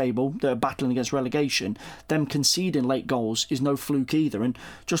end of the table that are battling against relegation, them conceding late goals is no fluke either. And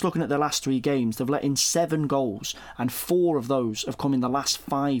just looking at their last 3 games, they've let in 7 goals, and 4 of those have come in the last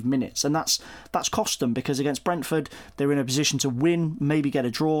 5 minutes, and that's cost them, because against Brentford they're in a position to win, maybe get a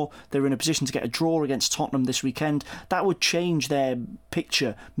draw. They're in a position to get a draw against Tottenham this weekend. That would change their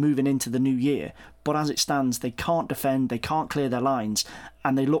picture moving into the new year. But as it stands, they can't defend, they can't clear their lines,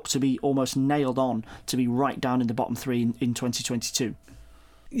 and they look to be almost nailed on to be right down in the bottom 3 in 2022.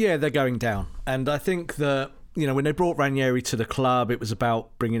 Yeah, they're going down. And I think that, when they brought Ranieri to the club, it was about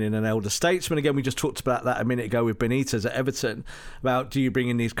bringing in an elder statesman. Again, we just talked about that a minute ago with Benitez at Everton, about do you bring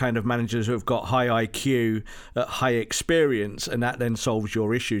in these kind of managers who have got high IQ, high experience, and that then solves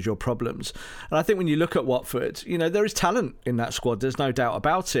your issues, your problems. And I think when you look at Watford, there is talent in that squad, there's no doubt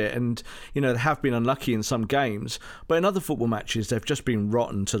about it. And, they have been unlucky in some games, but in other football matches, they've just been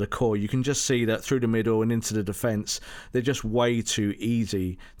rotten to the core. You can just see that through the middle and into the defence, they're just way too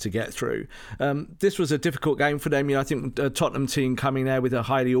easy to get through. This was a difficult game for them. I think the Tottenham team coming there with a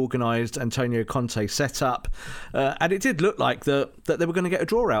highly organised Antonio Conte setup, and it did look like that they were going to get a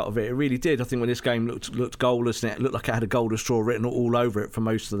draw out of it. It really did. I think when this game looked goalless, and it looked like it had a goalless draw written all over it for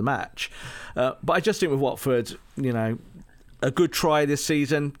most of the match. But I just think with Watford, a good try this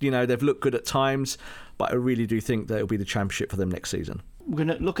season. They've looked good at times, but I really do think that it'll be the Championship for them next season. We're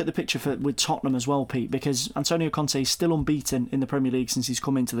going to look at the picture with Tottenham as well, Pete, because Antonio Conte is still unbeaten in the Premier League since he's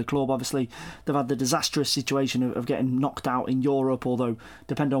come into the club. Obviously, they've had the disastrous situation of getting knocked out in Europe, although,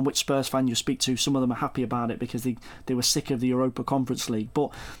 depending on which Spurs fan you speak to, some of them are happy about it because they were sick of the Europa Conference League.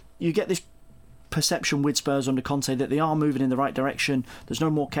 But you get this perception with Spurs under Conte that they are moving in the right direction. There's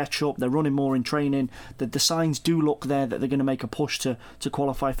no more ketchup, they're running more in training. The signs do look there that they're going to make a push to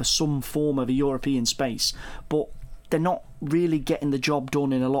qualify for some form of a European space. But they're not really getting the job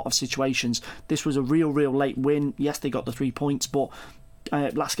done in a lot of situations. This was a real late win. Yes, they got the 3 points, but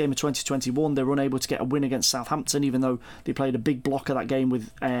last game of 2021 they were unable to get a win against Southampton, even though they played a big block of that game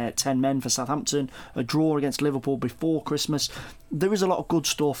with 10 men for Southampton. A draw against Liverpool before Christmas. There is a lot of good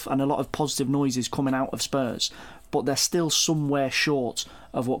stuff and a lot of positive noises coming out of Spurs, but they're still somewhere short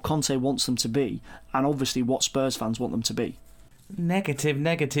of what Conte wants them to be, and obviously what Spurs fans want them to be. Negative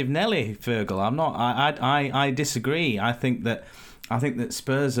Nelly, Fergal. I'm not. I disagree. I think that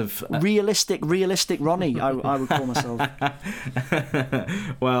Spurs have realistic Ronnie. I would call myself.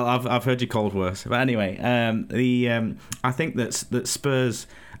 Well, I've heard you called worse, but anyway, I think that Spurs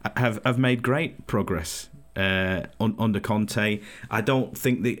have made great progress under Conte. I don't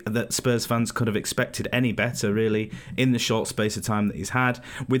think that Spurs fans could have expected any better, really, in the short space of time that he's had,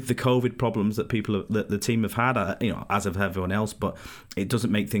 with the COVID problems that the team have had, as of everyone else. But it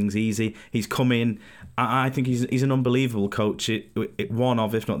doesn't make things easy. He's come in. I think he's an unbelievable coach. One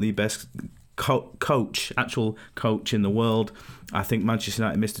of, if not the best actual coach in the world. I think Manchester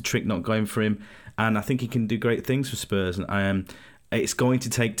United missed a trick not going for him, and I think he can do great things for Spurs. And it's going to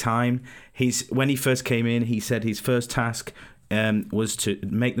take time. When he first came in, he said his first task was to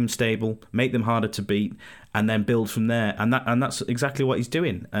make them stable, make them harder to beat, and then build from there. And that's exactly what he's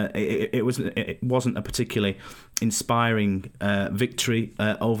doing. It wasn't a particularly inspiring victory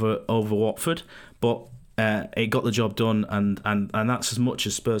over Watford, but it got the job done, and that's as much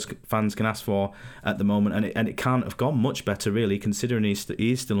as Spurs fans can ask for at the moment. And it can't have gone much better, really, considering he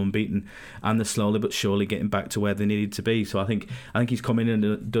is still unbeaten, and they're slowly but surely getting back to where they needed to be. So I think he's come in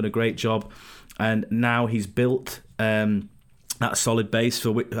and done a great job, and now he's built that solid base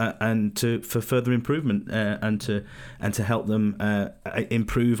for further improvement and to help them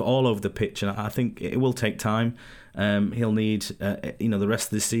improve all over the pitch. And I think it will take time. He'll need the rest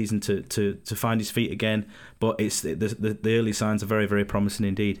of this season to find his feet again, but the early signs are very, very promising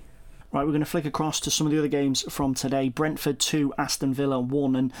indeed. Right, we're going to flick across to some of the other games from today. Brentford 2, Aston Villa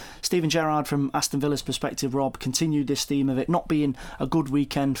 1. And Steven Gerrard, from Aston Villa's perspective, Rob, continued this theme of it not being a good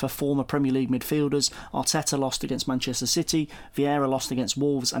weekend for former Premier League midfielders. Arteta lost against Manchester City, Vieira lost against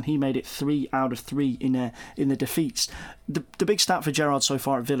Wolves, and he made it 3 out of 3 in the defeats. The big stat for Gerrard so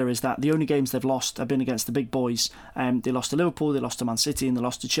far at Villa is that the only games they've lost have been against the big boys. They lost to Liverpool, they lost to Man City, and they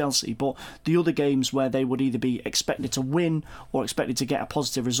lost to Chelsea. But the other games where they would either be expected to win or expected to get a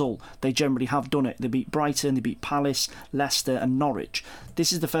positive result, they generally have done it. They beat Brighton, they beat Palace, Leicester and Norwich.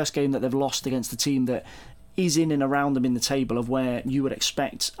 This is the first game that they've lost against a team that is in and around them in the table of where you would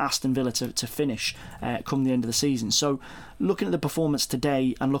expect Aston Villa to finish come the end of the season. So looking at the performance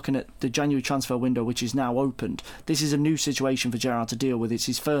today and looking at the January transfer window, which is now opened, this is a new situation for Gerrard to deal with. It's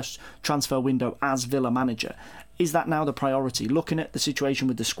his first transfer window as Villa manager. Is that now the priority? Looking at the situation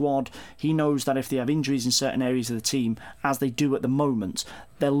with the squad, he knows that if they have injuries in certain areas of the team, as they do at the moment,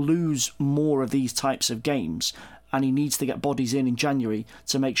 they'll lose more of these types of games, and he needs to get bodies in January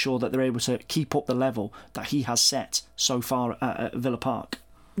to make sure that they're able to keep up the level that he has set so far at Villa Park.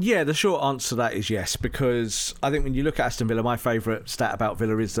 Yeah, the short answer to that is yes, because I think when you look at Aston Villa, my favourite stat about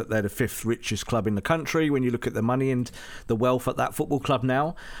Villa is that they're the 5th richest club in the country when you look at the money and the wealth at that football club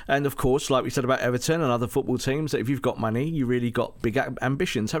now. And of course, like we said about Everton and other football teams, that if you've got money, you really got big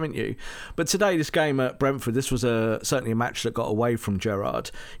ambitions, haven't you? But today, this game at Brentford, this was certainly a match that got away from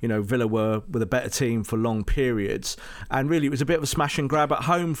Gerrard. Villa were a better team for long periods, and really it was a bit of a smash and grab at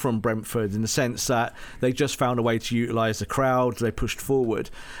home from Brentford in the sense that they just found a way to utilise the crowd, they pushed forward.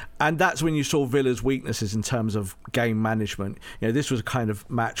 And that's when you saw Villa's weaknesses in terms of game management. This was a kind of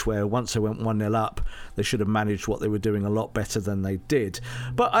match where once they went 1-0 up, they should have managed what they were doing a lot better than they did.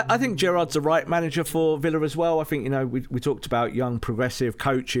 But I think Gerrard's the right manager for Villa as well. I think, we talked about young progressive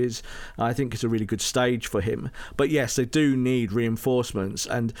coaches. I think it's a really good stage for him. But yes, they do need reinforcements.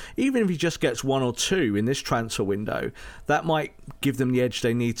 And even if he just gets 1 or 2 in this transfer window, that might give them the edge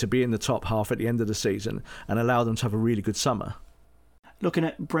they need to be in the top half at the end of the season and allow them to have a really good summer. Looking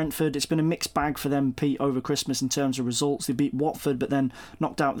at Brentford, it's been a mixed bag for them, Pete, over Christmas in terms of results. They beat Watford, but then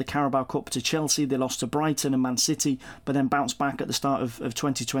knocked out the Carabao Cup to Chelsea. They lost to Brighton and Man City, but then bounced back at the start of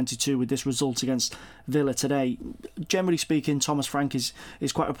 2022 with this result against Villa today. Generally speaking, Thomas Frank is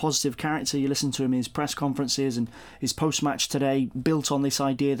quite a positive character. You listen to him in his press conferences and his post-match today, built on this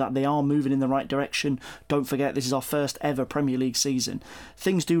idea that they are moving in the right direction. Don't forget, this is our first ever Premier League season.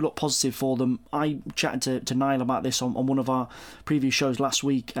 Things do look positive for them. I chatted to Niall about this on one of our previous shows last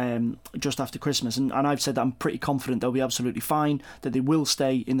week, just after Christmas, and I've said that I'm pretty confident they'll be absolutely fine, that they will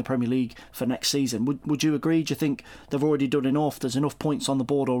stay in the Premier League for next season. Would you agree? Do you think they've already done enough? There's enough points on the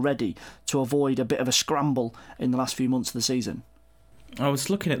board already to avoid a bit of a scramble in the last few months of the season? I was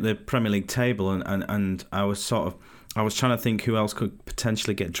looking at the Premier League table and I was trying to think who else could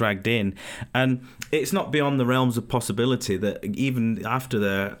potentially get dragged in, and it's not beyond the realms of possibility that even after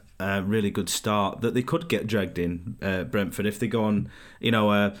their really good start that they could get dragged in, Brentford, if they go on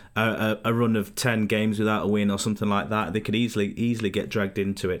a run of 10 games without a win or something like that. They could easily get dragged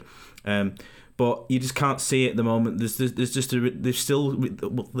into it, but you just can't see it at the moment.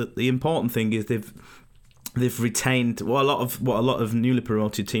 The important thing is they've retained what a lot of newly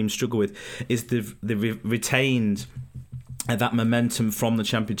promoted teams struggle with is they've retained that momentum from the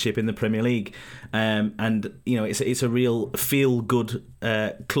Championship in the Premier League, and it's a real feel good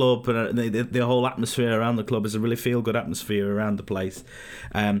club, and the whole atmosphere around the club is a really feel good atmosphere around the place.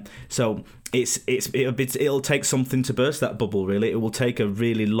 So it'll take something to burst that bubble. Really, it will take a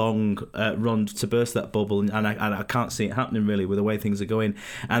really long run to burst that bubble, and I can't see it happening really with the way things are going.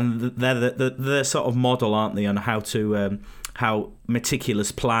 And they're the sort of model, aren't they, on how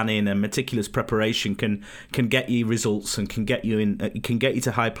meticulous planning and meticulous preparation can get you results and can get you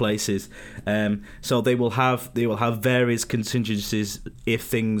to high places. So they will have various contingencies if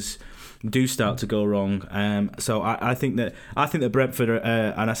things do start to go wrong. So I think that Brentford are,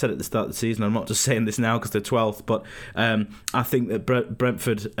 and I said at the start of the season, I'm not just saying this now because they're 12th, but I think that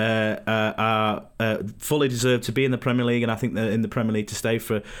Brentford are fully deserve to be in the Premier League, and I think they're in the Premier League to stay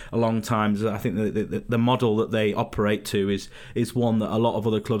for a long time. I think that the model that they operate to is one that a lot of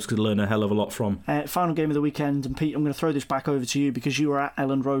other clubs could learn a hell of a lot from. Final game of the weekend, and Pete, I'm going to throw this back over to you because you were at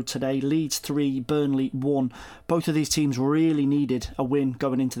Elland Road today. Leeds 3, Burnley 1. Both of these teams really needed a win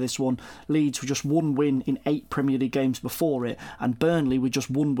going into this one. Leeds were just one win in 8 Premier League games before it, and Burnley were just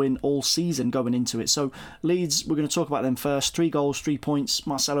one win all season going into it. So Leeds, we're going to talk about them first. 3 goals, 3 points.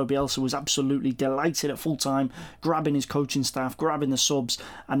 Marcelo Bielsa was absolutely delighted at full time, grabbing his coaching staff, grabbing the subs,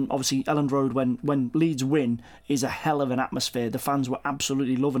 and obviously Elland Road, when Leeds win, is a hell of an atmosphere. The fans were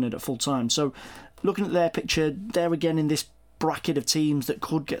absolutely loving it at full time. So looking at their picture, they're again in this bracket of teams that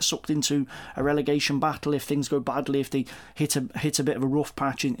could get sucked into a relegation battle if things go badly, if they hit a bit of a rough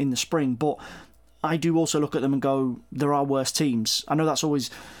patch in the spring. But I do also look at them and go, there are worse teams. I know that's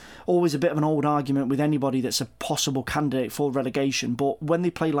always a bit of an old argument with anybody that's a possible candidate for relegation, but when they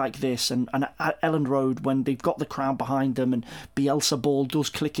play like this and at Elland Road, when they've got the crowd behind them and Bielsa ball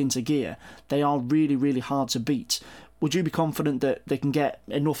does click into gear, they are really, really hard to beat. Would you be confident that they can get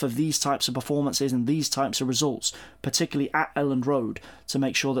enough of these types of performances and these types of results, particularly at Elland Road, to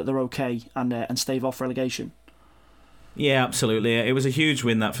make sure that they're okay and stave off relegation? Yeah, absolutely. It was a huge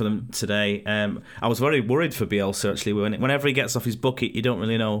win that for them today. I was very worried for Bielsa actually. Whenever he gets off his bucket, you don't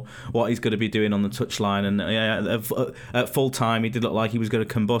really know what he's going to be doing on the touchline. And at full time, he did look like he was going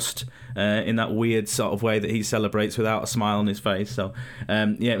to combust in that weird sort of way that he celebrates without a smile on his face. So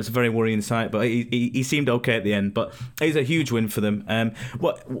it was a very worrying sight. But he seemed okay at the end. But it was a huge win for them.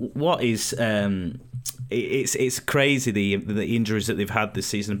 What is it's crazy the injuries that they've had this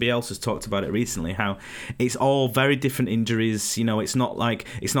season. Bielsa's talked about it recently, how it's all very different injuries. It's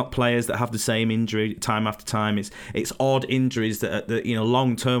not players that have the same injury time after time. It's odd injuries that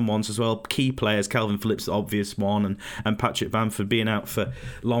long term ones as well. Key players, Calvin Phillips, the obvious one, and Patrick Bamford being out for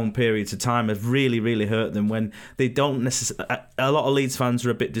long periods of time have really, really hurt them. When they don't necessarily, a lot of Leeds fans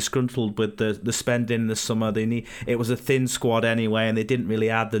are a bit disgruntled with the spending in the summer. It was a thin squad anyway, and they didn't really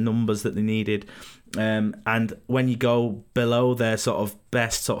add the numbers that they needed. And when you go below their sort of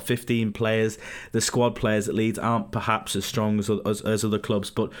best sort of 15 players, the squad players at Leeds aren't perhaps as strong as other clubs.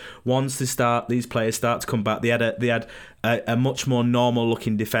 But once these players start to come back, they had a much more normal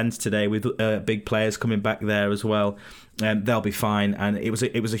looking defence today with big players coming back there as well. They'll be fine, and it was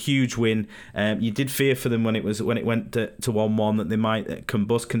a huge win. You did fear for them when it went to 1-1 that they might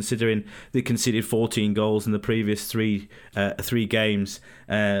combust, considering they conceded 14 goals in the previous three games.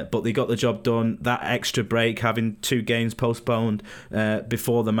 But they got the job done. That extra break, having 2 games postponed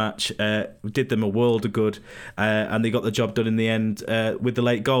before the match, did them a world of good, and they got the job done in the end with the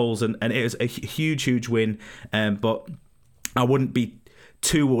late goals, and it was a huge win. But I wouldn't be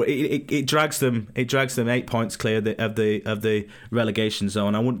too. It drags them 8 points clear of the relegation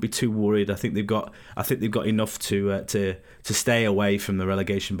zone. I wouldn't be too worried. I think they've got enough to stay away from the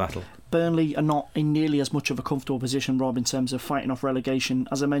relegation battle. Burnley are not in nearly as much of a comfortable position, Rob, in terms of fighting off relegation.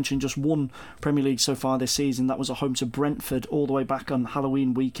 As I mentioned, just one Premier League so far this season. That was at home to Brentford all the way back on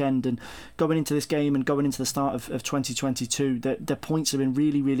Halloween weekend. And going into this game and going into the start of 2022, their points have been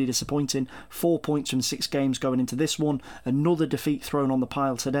really, really disappointing. 4 points from 6 games going into this one. Another defeat thrown on the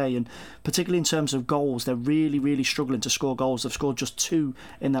pile today. And particularly in terms of goals, they're really, really struggling to score goals. They've scored just 2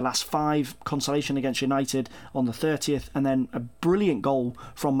 in their last 5. Consolation against United on the 30th. And then a brilliant goal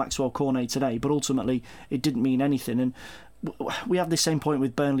from Maxwell Cornet today, but ultimately it didn't mean anything. And we have this same point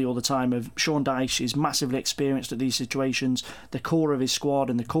with Burnley all the time of Sean Dyche is massively experienced at these situations. The core of his squad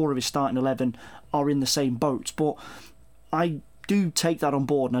and the core of his starting 11 are in the same boat, but I do take that on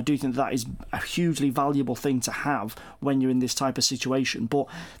board, and I do think that is a hugely valuable thing to have when you're in this type of situation. But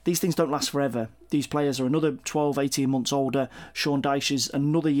these things don't last forever. These players are another 12, 18 months older. Sean Dyche is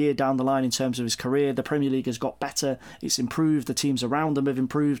another year down the line in terms of his career. The Premier League has got better. It's improved. The teams around them have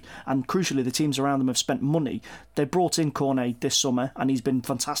improved. And crucially, the teams around them have spent money. They brought in Cornet this summer, and he's been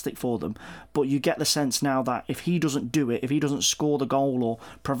fantastic for them. But you get the sense now that if he doesn't do it, if he doesn't score the goal or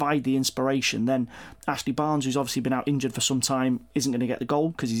provide the inspiration, then Ashley Barnes, who's obviously been out injured for some time, isn't going to get the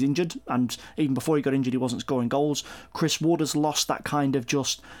goal because he's injured. And even before he got injured, he wasn't scoring goals. Chris Wood has lost that kind of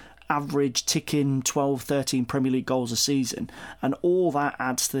just average ticking 12, 13 Premier League goals a season, and all that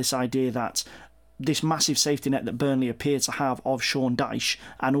adds to this idea that this massive safety net that Burnley appear to have of Sean Dyche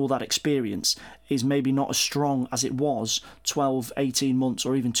and all that experience is maybe not as strong as it was 12, 18 months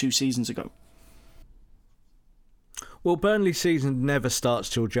or even 2 seasons ago. Well, Burnley's season never starts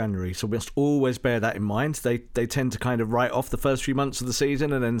till January, so we must always bear that in mind. They tend to kind of write off the first few months of the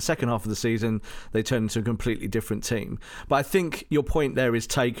season, and then the second half of the season, they turn into a completely different team. But I think your point there is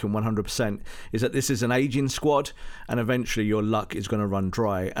taken 100%, is that this is an ageing squad, and eventually your luck is going to run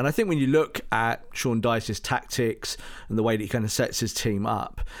dry. And I think when you look at Sean Dyche's tactics and the way that he kind of sets his team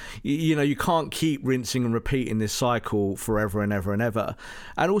up, you can't keep rinsing and repeating this cycle forever and ever and ever.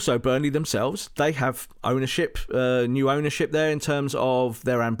 And also, Burnley themselves, they have ownership, new ownership there in terms of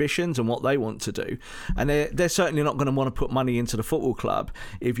their ambitions and what they want to do, and they're certainly not going to want to put money into the football club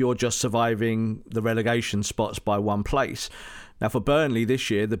if you're just surviving the relegation spots by one place. Now, for Burnley this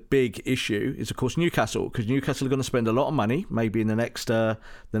year, the big issue is, of course, Newcastle, because Newcastle are going to spend a lot of money, maybe in the next 4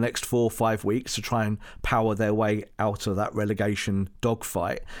 or 5 weeks, to try and power their way out of that relegation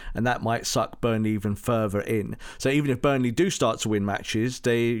dogfight, and that might suck Burnley even further in. So even if Burnley do start to win matches,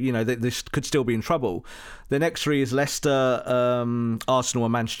 they could still be in trouble. The next 3 is Leicester, Arsenal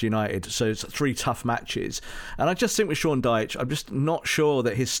and Manchester United, so it's 3 tough matches. And I just think with Sean Dyche, I'm just not sure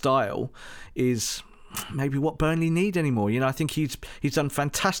that his style is maybe what Burnley need anymore. I think he's done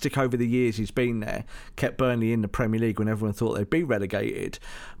fantastic over the years he's been there, kept Burnley in the Premier League when everyone thought they'd be relegated,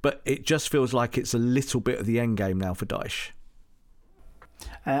 but it just feels like it's a little bit of the end game now for Dyche.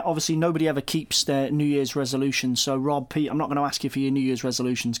 Obviously, nobody ever keeps their New Year's resolutions. So, Rob, Pete, I'm not going to ask you for your New Year's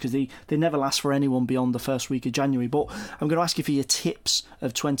resolutions because they never last for anyone beyond the first week of January. But I'm going to ask you for your tips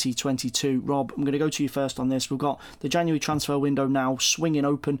of 2022. Rob, I'm going to go to you first on this. We've got the January transfer window now swinging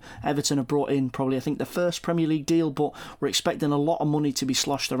open. Everton have brought in probably, I think, the first Premier League deal, but we're expecting a lot of money to be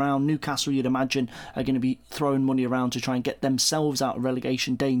sloshed around. Newcastle, you'd imagine, are going to be throwing money around to try and get themselves out of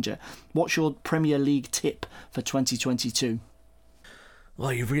relegation danger. What's your Premier League tip for 2022?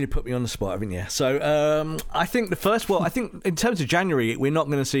 Well, you've really put me on the spot, haven't you? So I think I think in terms of January, we're not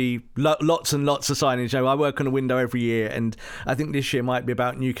going to see lots and lots of signings. I work on a window every year, and I think this year might be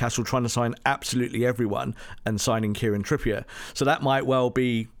about Newcastle trying to sign absolutely everyone and signing Kieran Trippier. So that might well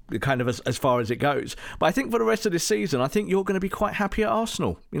be kind of as far as it goes. But I think for the rest of this season, I think you're going to be quite happy at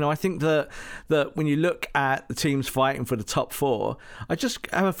Arsenal. I think that when you look at the teams fighting for the top 4, I just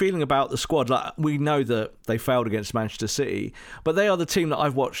have a feeling about the squad. Like, we know that they failed against Manchester City, but they are the team that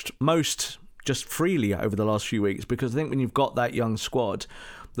I've watched most just freely over the last few weeks, because I think when you've got that young squad,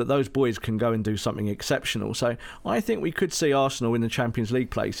 that those boys can go and do something exceptional. So I think we could see Arsenal in the Champions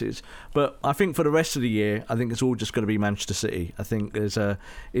League places. But I think for the rest of the year, I think it's all just going to be Manchester City. I think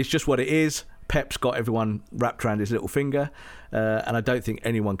it's just what it is. Pep's got everyone wrapped around his little finger. And I don't think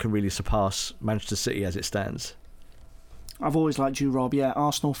anyone can really surpass Manchester City as it stands. I've always liked you, Rob. Yeah,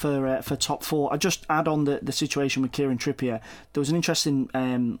 Arsenal for top 4. I just add on the situation with Kieran Trippier. There was an interesting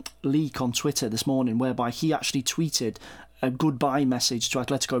leak on Twitter this morning whereby he actually tweeted a goodbye message to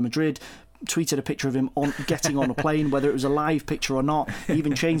Atletico Madrid, tweeted a picture of him getting on a plane, whether it was a live picture or not. He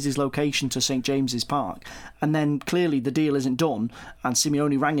even changed his location to St James's Park. And then clearly the deal isn't done, and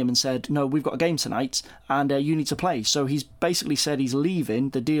Simeone rang him and said, no, we've got a game tonight and you need to play. So he's basically said he's leaving,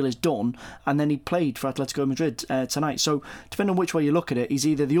 the deal is done, and then he played for Atletico Madrid tonight. So depending on which way you look at it, he's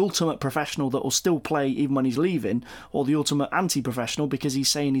either the ultimate professional that will still play even when he's leaving, or the ultimate anti-professional because he's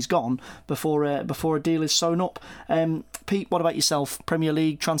saying he's gone before a deal is sewn up. Pete, what about yourself? Premier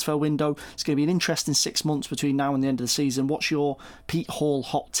League transfer window. It's going to be an interesting 6 months between now and the end of the season. What's your Pete Hall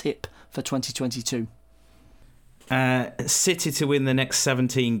hot tip for 2022? City to win the next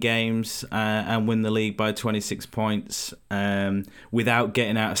 17 games and win the league by 26 points without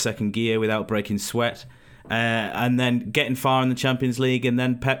getting out of second gear, without breaking sweat. And then getting far in the Champions League, and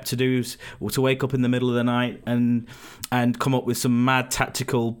then Pep to wake up in the middle of the night and come up with some mad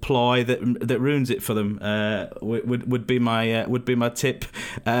tactical ploy that ruins it for them. Would be my tip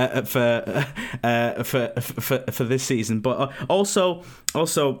for this season. But also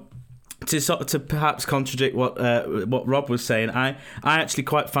to perhaps contradict what Rob was saying, I actually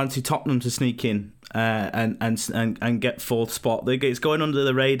quite fancy Tottenham to sneak in and get fourth spot. It's going under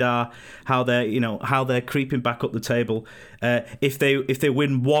the radar how they're creeping back up the table. If they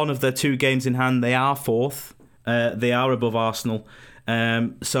win one of their 2 games in hand, they are fourth. They are above Arsenal. I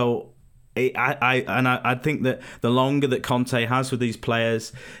think that the longer that Conte has with these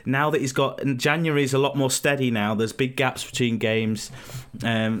players, now that he's got January is a lot more steady now. There's big gaps between games.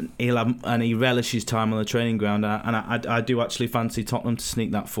 He relishes time on the training ground, and I do actually fancy Tottenham to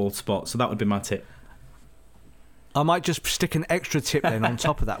sneak that fourth spot. So that would be my tip. I might just stick an extra tip then on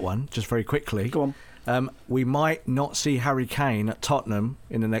top of that one, just very quickly. Go on. We might not see Harry Kane at Tottenham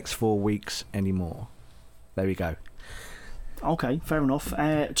in the next 4 weeks anymore. There we go. Okay, fair enough.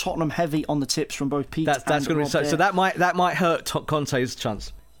 Tottenham heavy on the tips from both Pete and going to be so that might hurt Conte's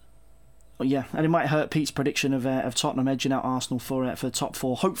chance. Yeah, and it might hurt Pete's prediction of Tottenham edging out Arsenal for top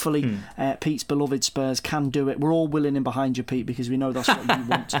 4. Hopefully, Pete's beloved Spurs can do it. We're all willing in behind you, Pete, because we know that's what you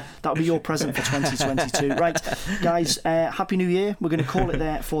want. That'll be your present for 2022. Right, guys, Happy New Year. We're going to call it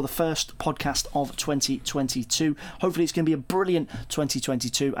there for the first podcast of 2022. Hopefully it's going to be a brilliant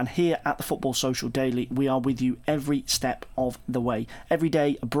 2022, and here at the Football Social Daily, we are with you every step of the way. Every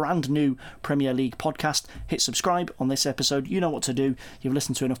day, a brand new Premier League podcast. Hit subscribe on this episode. You know what to do. You've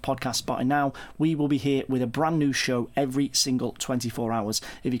listened to enough podcasts by now. We will be here with a brand new show every single 24 hours.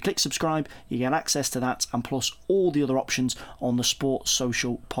 If you click subscribe, you get access to that and plus all the other options on the Sports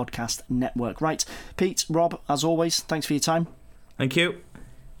Social Podcast Network. Right, Pete, Rob, as always, thanks for your time. Thank you.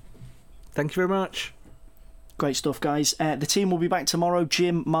 Thank you very much. Great stuff, guys. The team will be back tomorrow.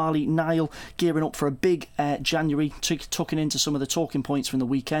 Jim, Marley, Niall gearing up for a big January, tucking into some of the talking points from the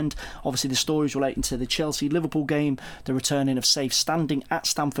weekend. Obviously, the stories relating to the Chelsea-Liverpool game, the returning of safe standing at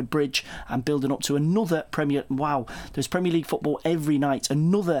Stamford Bridge, and building up to another there's Premier League football every night.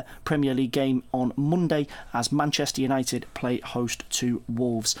 Another Premier League game on Monday as Manchester United play host to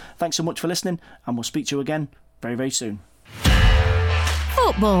Wolves. Thanks so much for listening, and we'll speak to you again very, very soon.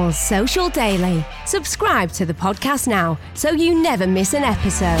 Football Social Daily. Subscribe to the podcast now so you never miss an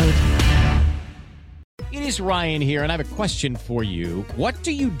episode. It is Ryan here, and I have a question for you. What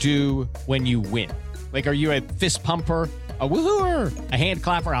do you do when you win? Like, are you a fist pumper, a woohooer, a hand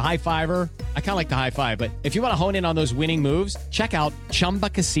clapper, a high fiver? I kind of like the high five, but if you want to hone in on those winning moves, check out Chumba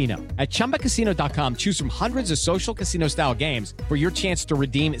Casino. At ChumbaCasino.com, choose from hundreds of social casino-style games for your chance to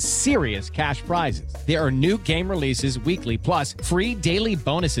redeem serious cash prizes. There are new game releases weekly, plus free daily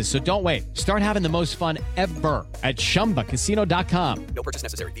bonuses, so don't wait. Start having the most fun ever at ChumbaCasino.com. No purchase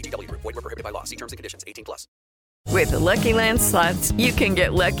necessary. VGW Group. Void where prohibited by law. See terms and conditions. 18+. With the Lucky Land Slots, you can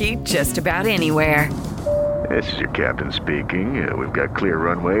get lucky just about anywhere. This is your captain speaking. We've got clear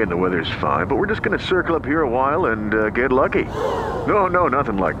runway and the weather's fine, but we're just going to circle up here a while and get lucky. No,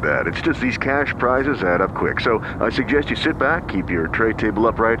 nothing like that. It's just these cash prizes add up quick. So I suggest you sit back, keep your tray table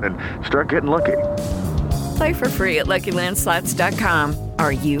upright, and start getting lucky. Play for free at LuckyLandSlots.com.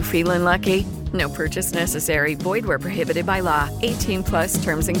 Are you feeling lucky? No purchase necessary. Void where prohibited by law. 18+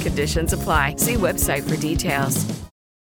 terms and conditions apply. See website for details.